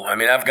pull. I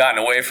mean, I've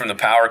gotten away from the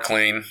power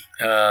clean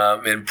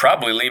and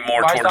probably lean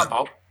more Why towards is that,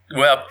 Bob?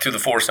 well to the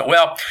force.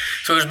 Well,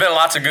 so there's been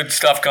lots of good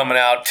stuff coming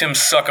out. Tim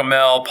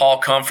Suckamel, Paul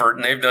Comfort,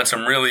 and they've done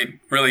some really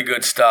really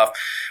good stuff.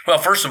 Well,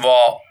 first of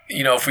all,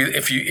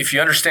 if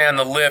you understand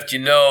the lift, you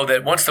know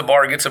that once the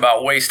bar gets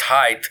about waist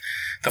height,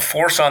 the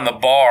force on the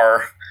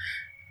bar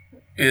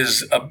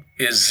is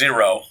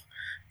zero,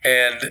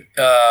 and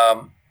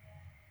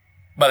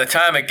by the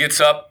time it gets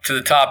up to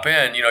the top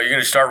end, you're going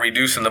to start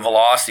reducing the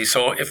velocity.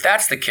 So if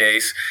that's the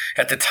case,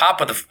 at the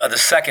top of the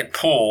second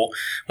pull,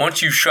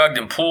 once you've shrugged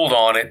and pulled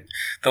on it,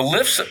 the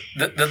lifts,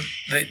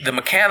 the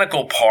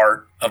mechanical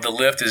part of the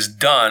lift is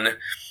done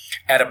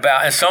at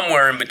about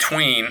somewhere in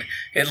between,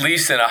 at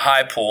least in a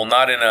high pull,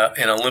 not in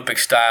an Olympic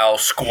style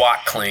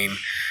squat clean.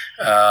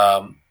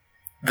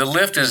 The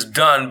lift is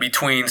done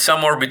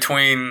somewhere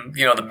between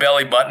the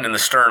belly button and the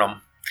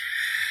sternum.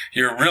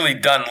 You're really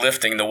done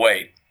lifting the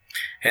weight.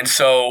 And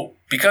so,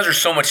 because there's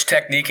so much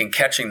technique in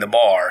catching the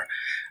bar,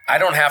 I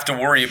don't have to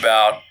worry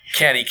about,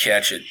 can he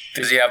catch it?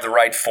 Does he have the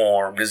right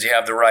form? Does he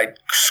have the right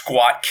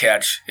squat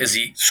catch? Is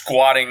he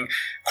squatting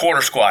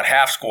quarter squat,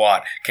 half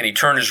squat? Can he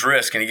turn his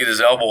wrist? Can he get his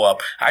elbow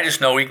up? I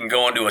just know he can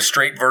go into a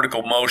straight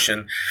vertical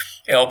motion,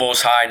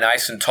 elbows high,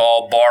 nice and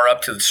tall, bar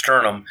up to the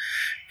sternum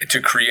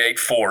to create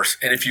force.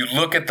 And if you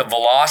look at the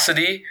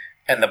velocity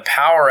and the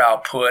power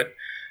output,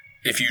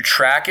 if you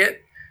track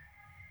it,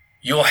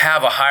 you'll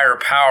have a higher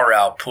power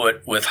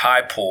output with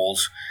high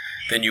pulls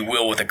than you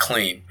will with a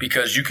clean,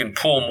 because you can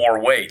pull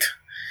more weight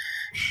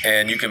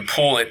and you can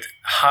pull it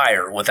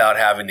higher without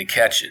having to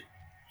catch it.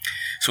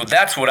 So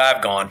that's what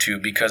I've gone to,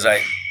 because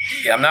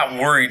I'm not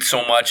worried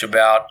so much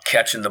about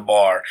catching the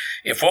bar.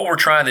 If what we're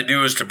trying to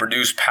do is to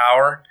produce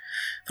power,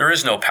 there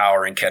is no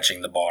power in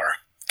catching the bar.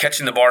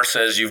 Catching the bar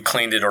says you've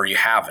cleaned it or you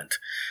haven't.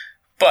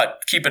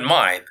 But keep in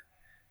mind,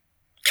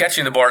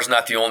 catching the bar is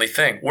not the only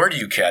thing. Where do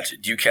you catch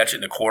it? Do you catch it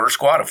in a quarter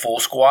squat, a full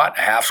squat,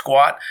 a half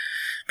squat?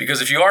 Because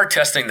if you are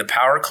testing the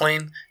power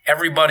clean,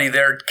 everybody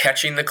there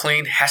catching the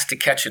clean has to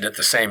catch it at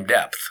the same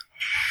depth.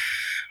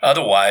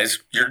 Otherwise,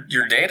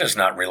 your data is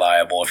not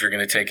reliable if you're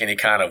going to take any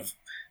kind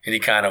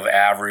of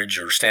average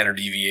or standard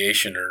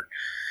deviation or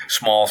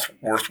small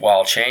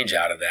worthwhile change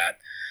out of that.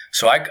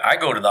 So I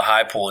go to the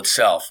high pull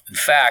itself. In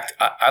fact,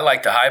 I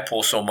like the high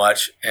pull so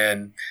much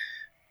and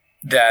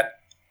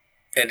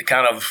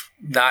kind of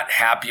not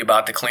happy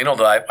about the clean,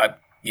 although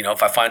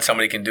if I find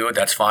somebody can do it,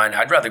 that's fine.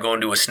 I'd rather go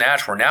into a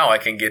snatch where now I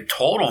can get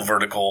total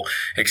vertical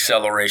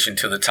acceleration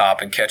to the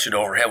top and catch it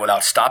overhead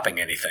without stopping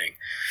anything.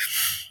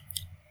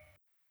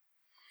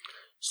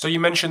 So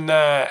you mentioned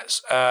there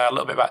a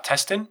little bit about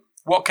testing.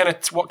 What kind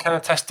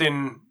of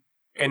testing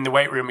in the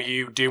weight room are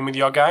you doing with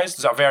your guys?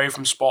 Does that vary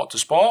from sport to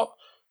sport,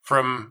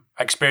 from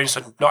experienced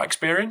and not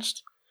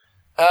experienced?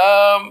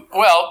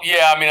 Well,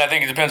 yeah, I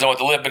think it depends on what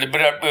the lift,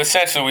 but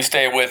essentially we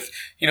stay with,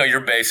 your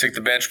basic,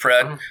 the bench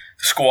press, the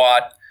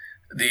squat,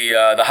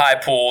 the high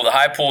pull. The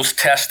high pull's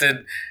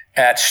tested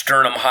at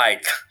sternum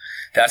height.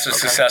 That's a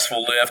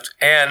successful lift,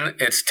 and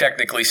it's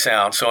technically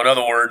sound. So in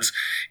other words,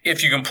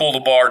 if you can pull the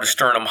bar to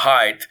sternum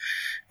height,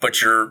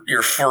 but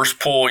your first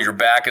pull, your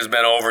back has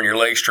bent over and your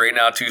legs straighten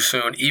out too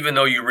soon, even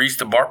though you reach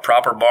the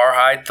proper bar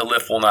height, the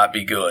lift will not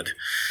be good,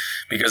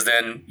 because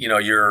then,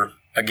 your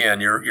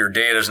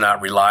data is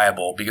not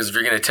reliable, because if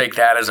you're going to take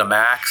that as a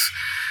max,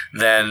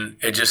 then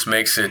it just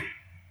makes it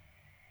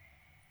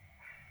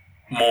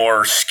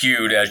more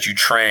skewed as you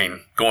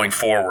train going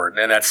forward.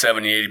 And that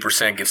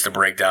 70-80% gets to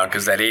break down,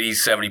 because that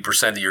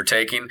 80-70% that you're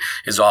taking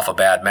is off a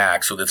bad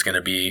max, so that's going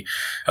to be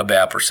a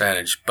bad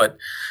percentage. But,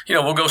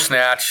 we'll go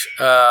snatch.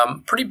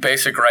 Pretty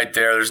basic right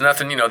there. There's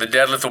nothing, the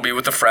deadlift will be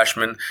with the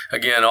freshmen.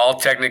 Again, all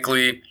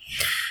technically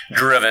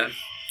driven.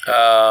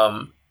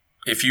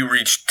 If you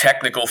reach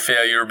technical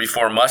failure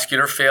before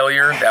muscular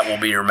failure, that will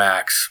be your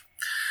max.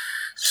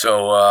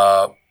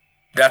 So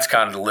that's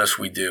kind of the list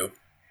we do.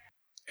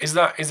 Is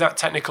that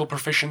technical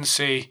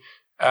proficiency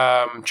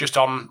just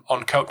on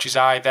coach's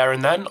eye there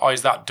and then, or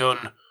is that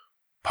done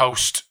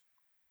post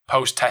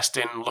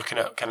testing, looking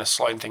at kind of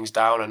slowing things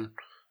down and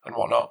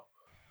whatnot?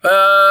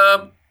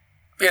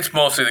 It's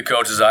mostly the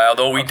coach's eye,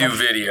 although we do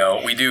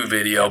video,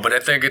 but I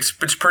think it's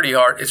pretty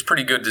hard. It's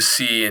pretty good to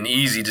see and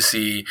easy to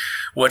see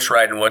what's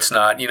right and what's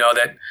not.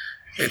 That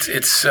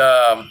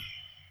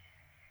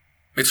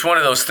it's one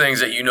of those things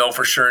that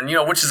for sure,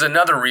 and which is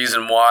another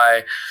reason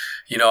why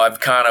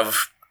I've kind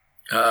of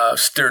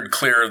steered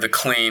clear of the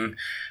clean.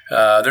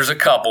 There's a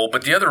couple,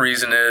 but the other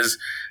reason is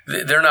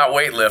they're not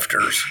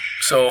weightlifters.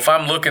 So if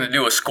I'm looking to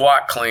do a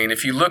squat clean,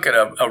 if you look at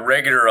a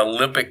regular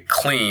Olympic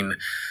clean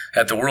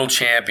at the World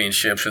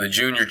Championships or the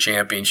Junior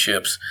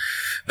Championships,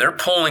 they're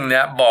pulling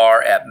that bar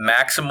at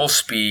maximal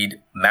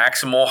speed,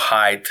 maximal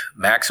height,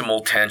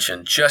 maximal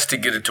tension, just to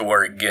get it to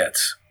where it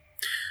gets.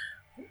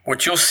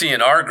 What you'll see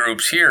in our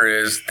groups here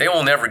is they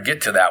will never get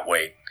to that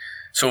weight.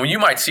 So you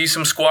might see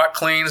some squat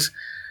cleans,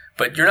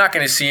 but you're not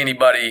going to see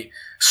anybody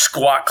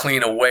squat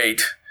clean a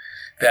weight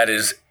that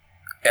is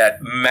at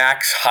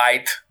max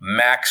height,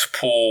 max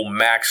pull,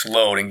 max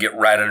load, and get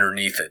right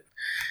underneath it.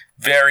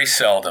 Very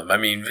seldom. I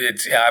mean,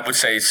 I would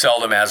say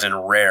seldom as in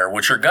rare.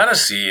 What you're going to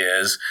see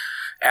is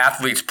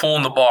athletes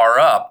pulling the bar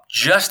up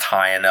just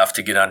high enough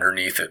to get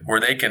underneath it, where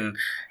they can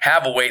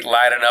have a weight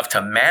light enough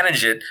to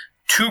manage it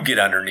to get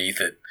underneath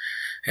it.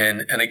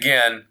 And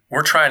again,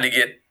 we're trying to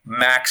get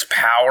max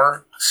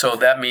power, so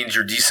that means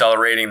you're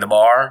decelerating the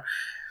bar.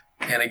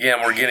 And again,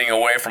 we're getting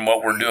away from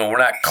what we're doing. We're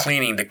not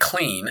cleaning to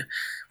clean.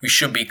 We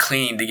should be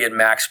clean to get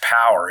max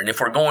power. And if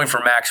we're going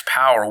for max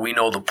power, we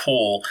know the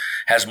pull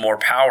has more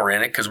power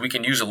in it because we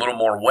can use a little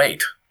more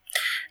weight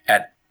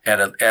at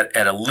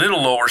a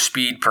little lower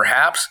speed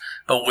perhaps,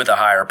 but with a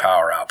higher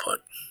power output.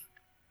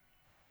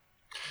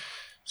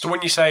 So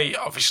when you say,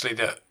 obviously,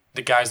 that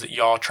the guys that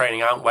you're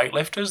training aren't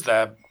weightlifters,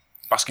 they're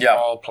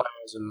basketball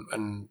players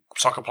and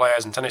soccer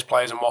players and tennis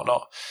players and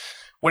whatnot.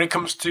 When it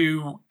comes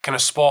to kind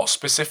of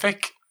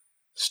sports-specific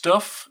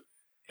stuff,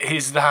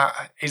 is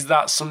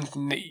that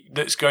something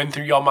that's going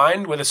through your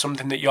mind, whether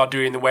something that you're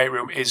doing in the weight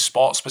room is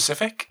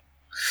sports-specific?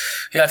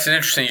 Yeah, it's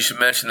interesting you should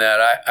mention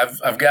that.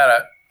 I've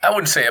got I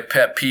wouldn't say a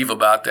pet peeve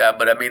about that,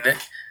 but I mean,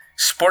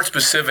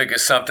 sports-specific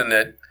is something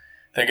that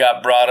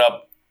got brought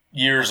up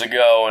years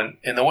ago.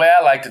 And the way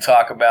I like to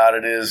talk about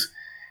it is,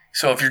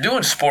 so if you're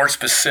doing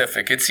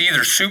sports-specific, it's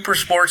either super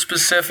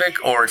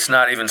sports-specific or it's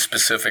not even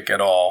specific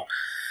at all.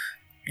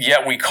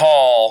 Yet we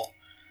call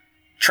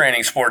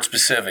training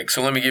sports-specific.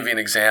 So let me give you an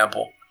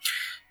example.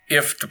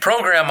 If the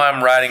program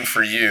I'm writing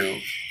for you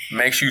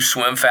makes you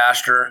swim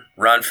faster,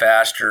 run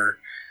faster,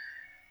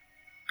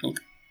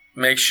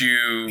 makes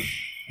you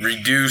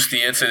reduce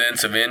the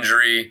incidence of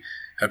injury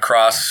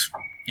across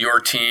your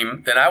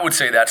team, then I would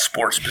say that's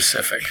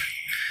sports-specific.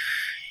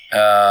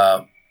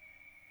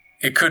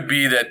 It could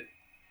be that,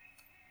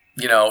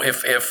 you know,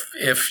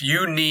 if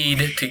you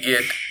need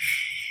to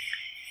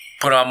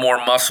put on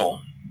more muscle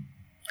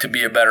to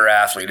be a better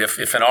athlete,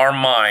 if in our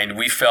mind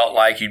we felt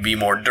like you'd be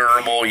more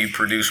durable, you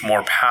produce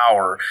more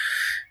power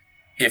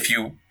if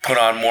you put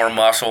on more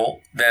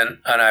muscle, then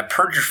an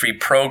hypertrophy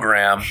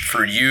program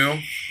for you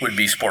would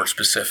be sports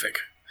specific.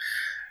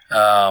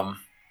 But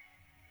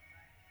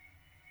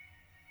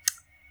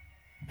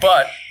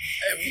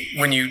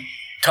when you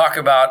talk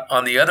about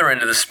on the other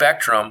end of the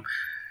spectrum,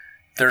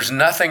 there's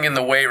nothing in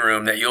the weight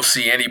room that you'll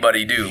see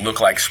anybody do look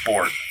like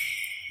sport.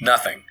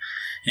 Nothing.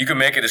 You can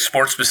make it as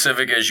sports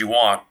specific as you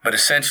want, but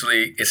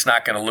essentially it's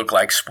not going to look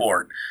like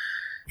sport.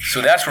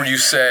 So that's where you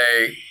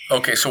say,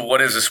 okay, so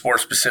what is a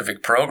sports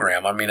specific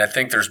program? I mean, I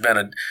think there's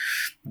been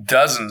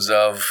dozens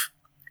of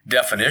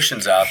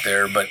definitions out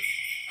there, but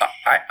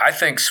I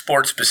think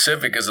sports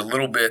specific is a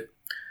little bit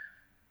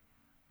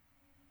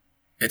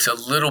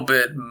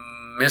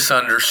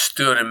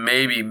misunderstood and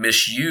maybe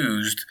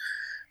misused,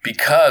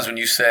 because when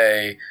you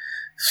say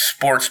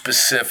sports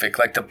specific,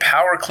 like the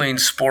Power Clean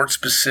sports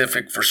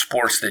specific for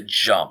sports that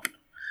jump,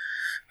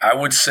 I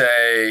would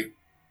say,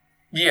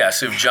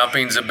 yes, if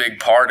jumping's a big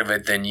part of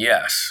it, then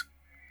yes.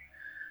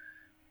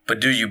 But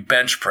do you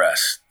bench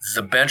press? Does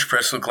the bench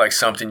press look like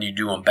something you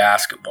do in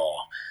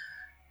basketball?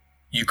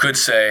 You could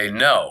say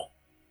no.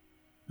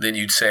 Then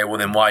you'd say, well,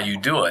 then why you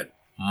do it?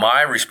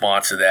 My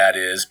response to that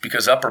is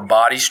because upper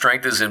body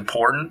strength is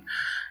important,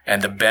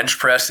 and the bench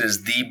press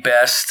is the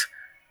best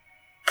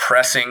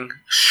pressing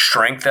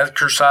strength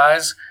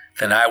exercise,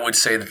 then I would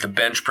say that the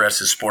bench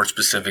press is sports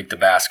specific to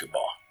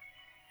basketball.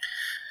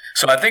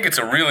 So I think it's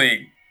a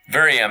really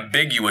very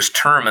ambiguous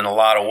term in a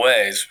lot of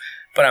ways,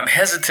 but I'm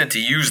hesitant to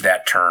use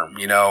that term.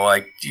 You know,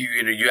 like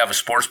you have a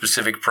sports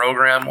specific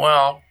program.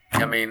 Well,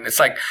 I mean, it's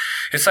like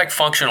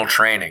functional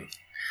training.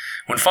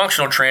 When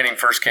functional training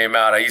first came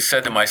out, I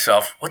said to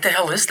myself, what the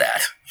hell is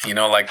that? You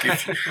know, like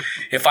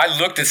if I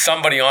looked at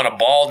somebody on a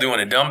ball doing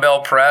a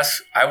dumbbell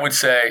press, I would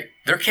say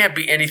there can't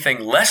be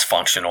anything less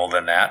functional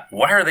than that.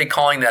 Why are they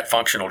calling that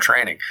functional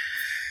training?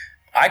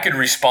 I could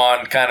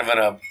respond kind of in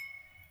a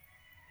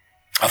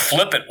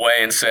flippant way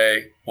and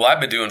say, well, I've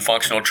been doing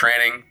functional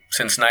training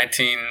since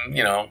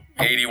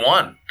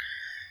 1981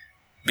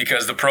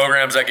 because the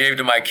programs I gave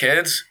to my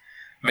kids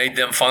made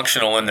them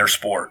functional in their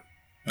sport.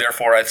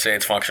 Therefore, I'd say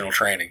it's functional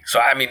training. So,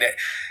 I mean,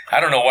 I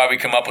don't know why we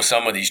come up with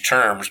some of these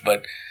terms,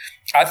 but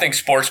I think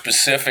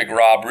sports-specific,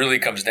 Rob, really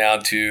comes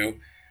down to,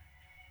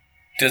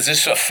 does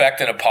this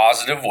affect in a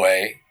positive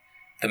way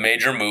the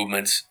major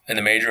movements and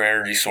the major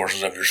energy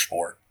sources of your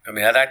sport? I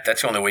mean,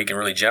 that's the only way you can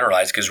really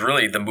generalize, because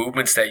really the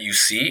movements that you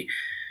see,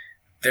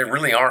 they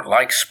really aren't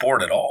like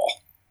sport at all.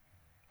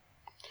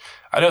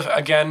 I don't.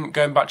 Again,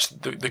 going back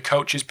to the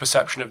coach's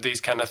perception of these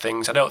kind of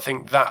things, I don't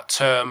think that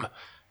term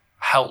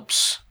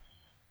helps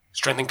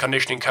strength and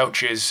conditioning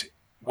coaches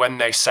when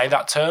they say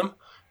that term,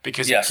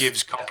 because it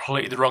gives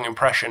completely the wrong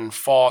impression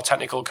for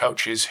technical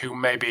coaches who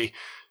maybe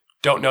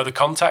don't know the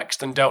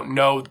context and don't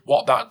know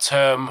what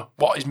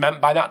is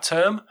meant by that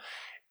term.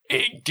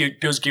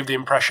 It does give the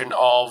impression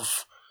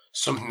of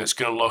something that's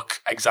going to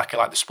look exactly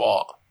like the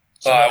sport.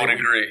 So I would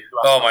agree.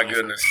 Oh my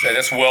goodness,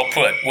 that's well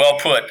put. Well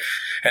put.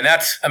 And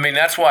that's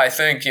why I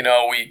think, and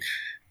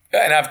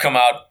I've come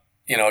out,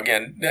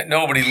 again,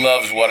 nobody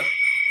loves what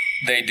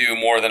they do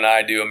more than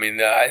I do. I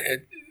mean,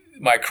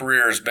 my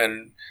career has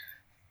been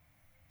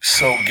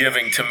so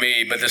giving to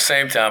me, but at the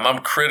same time,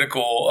 I'm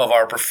critical of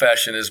our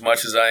profession as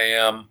much as I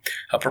am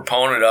a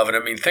proponent of it. I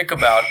mean, think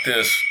about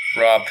this,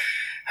 Rob.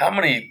 How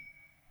many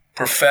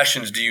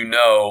professions do you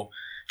know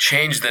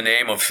change the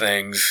name of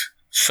things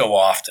so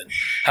often?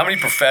 How many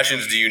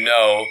professions do you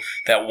know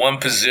that one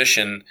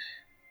position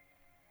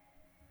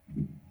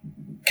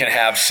can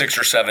have 6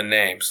 or 7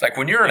 names? Like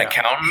when you're an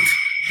accountant,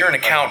 you're an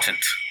accountant.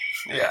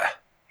 Yeah.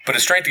 But a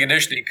strength and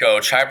conditioning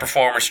coach, high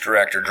performance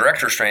director,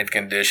 director of strength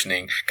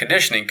conditioning,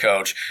 conditioning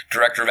coach,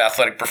 director of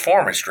athletic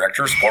performance,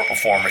 director of sport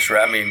performance.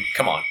 I mean,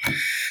 come on.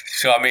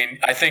 So, I mean,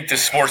 I think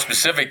this sport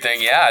specific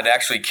thing, it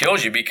actually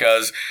kills you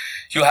because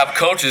you'll have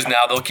coaches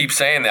now, they'll keep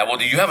saying that. Well,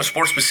 do you have a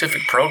sport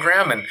specific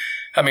program? And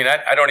I mean,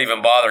 I don't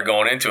even bother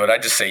going into it. I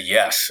just say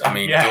yes. I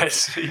mean,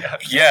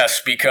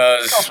 yes,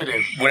 because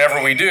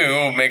whatever we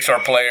do makes our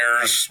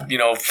players,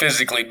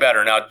 physically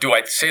better. Now, do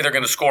I say they're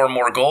going to score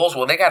more goals?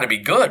 Well, they got to be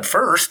good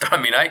first.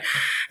 I mean,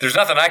 there's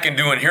nothing I can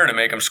do in here to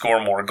make them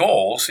score more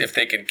goals. If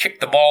they can kick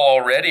the ball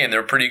already and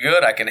they're pretty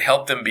good, I can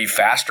help them be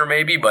faster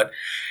maybe. But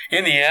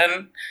in the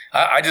end,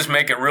 I just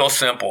make it real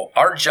simple.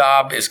 Our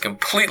job is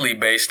completely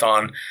based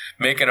on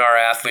making our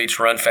athletes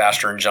run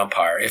faster and jump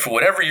higher. If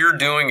whatever you're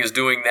doing is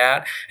doing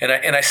that,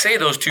 and I say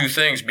those two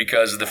things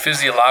because the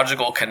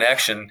physiological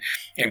connection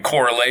and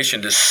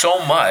correlation to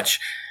so much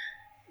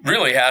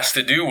really has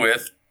to do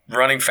with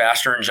running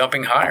faster and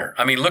jumping higher.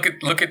 I mean, look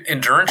at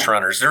endurance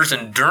runners. There's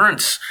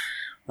endurance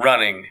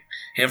running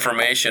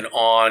information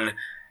on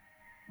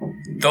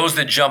those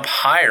that jump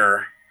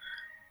higher.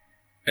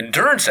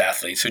 Endurance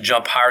athletes who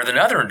jump higher than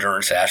other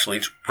endurance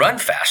athletes run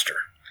faster.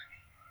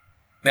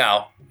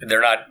 Now, they're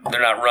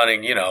not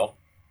running, in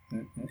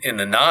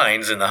the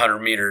 9s in the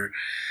 100-meter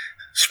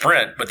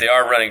sprint, but they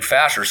are running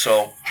faster.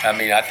 So, I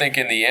mean, I think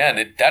in the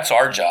end, that's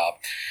our job.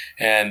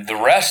 And the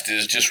rest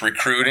is just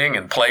recruiting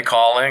and play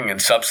calling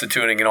and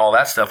substituting and all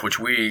that stuff, which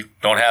we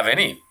don't have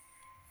any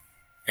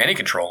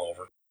control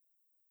over.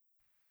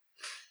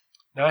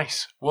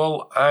 Nice.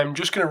 Well, I'm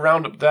just going to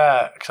round up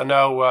there because I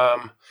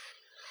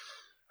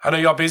know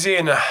you're busy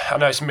and I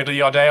know it's the middle of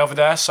your day over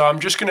there. So I'm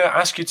just going to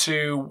ask you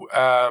to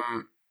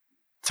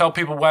tell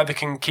people where they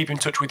can keep in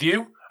touch with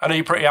you. I know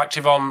you're pretty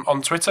active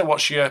on Twitter.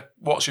 What's your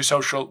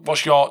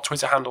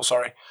Twitter handle?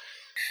 Sorry.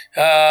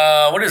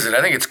 What is it?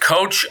 I think it's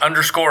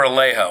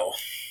Coach_Alejo.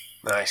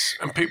 Nice.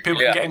 And people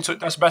can get in touch.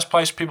 That's the best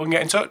place people can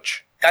get in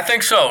touch. I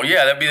think so.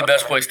 Yeah, that'd be the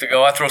best place to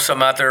go. I throw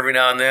something out there every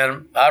now and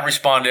then. I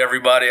respond to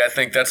everybody. I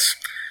think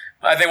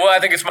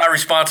it's my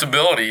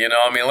responsibility.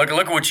 I mean, look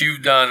at what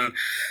you've done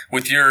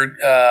with your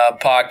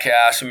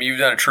podcast. I mean, you've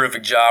done a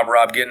terrific job,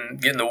 Rob, getting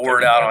the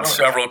word out on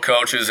several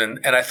coaches, and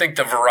I think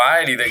the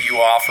variety that you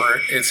offer,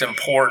 it's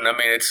important. I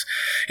mean,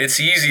 it's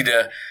easy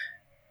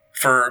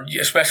for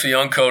especially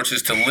young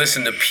coaches to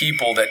listen to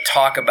people that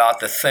talk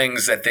about the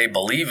things that they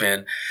believe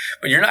in,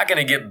 but you're not going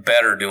to get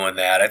better doing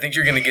that. I think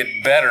you're going to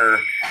get better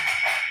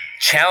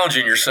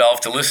challenging yourself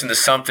to listen to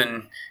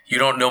something you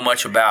don't know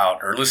much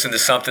about, or listen to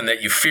something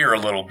that you fear a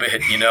little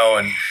bit,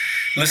 and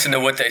listen to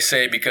what they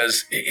say,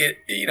 because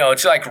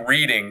it's like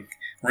reading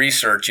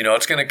research,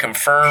 it's going to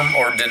confirm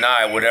or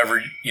deny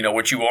whatever,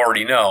 what you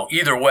already know.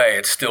 Either way,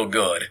 it's still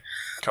good.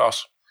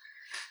 Of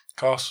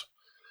course.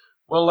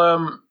 Well,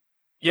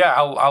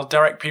 I'll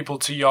direct people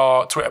to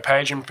your Twitter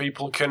page, and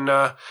people can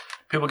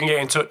get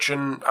in touch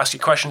and ask you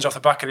questions off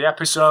the back of the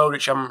episode,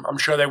 which I'm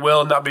sure they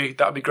will, and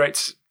that'd be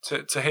great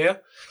to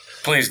hear.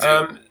 Please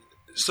do.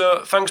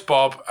 So thanks,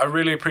 Bob. I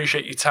really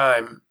appreciate your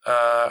time,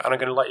 and I'm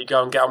going to let you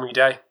go and get on with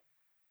your day.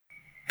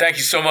 Thank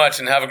you so much,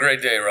 and have a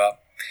great day, Rob.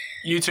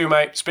 You too,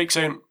 mate. Speak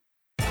soon.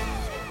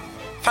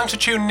 Thanks for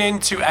tuning in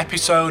to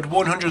episode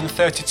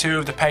 132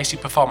 of the Pacey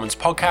Performance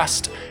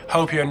Podcast.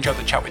 Hope you enjoyed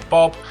the chat with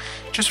Bob.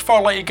 Just before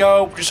I let you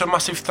go, just a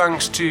massive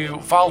thanks to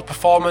Valve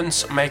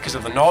Performance, makers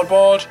of the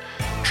NordBoard,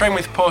 Train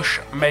with Push,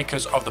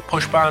 makers of the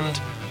Push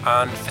Band,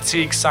 and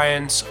Fatigue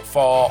Science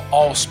for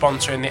all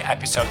sponsoring the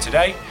episode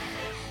today.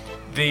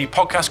 The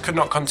podcast could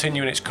not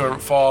continue in its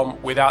current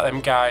form without them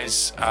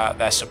guys,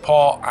 their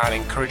support and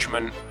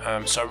encouragement.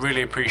 So I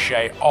really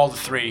appreciate all the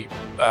three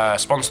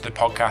sponsors of the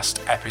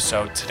podcast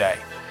episode today.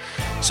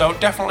 So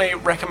definitely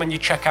recommend you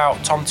check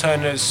out Tom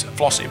Turner's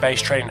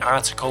velocity-based training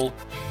article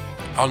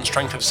on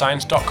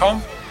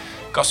strengthofscience.com.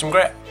 Got some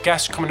great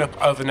guests coming up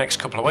over the next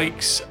couple of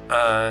weeks,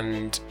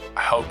 and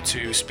I hope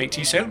to speak to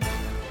you soon.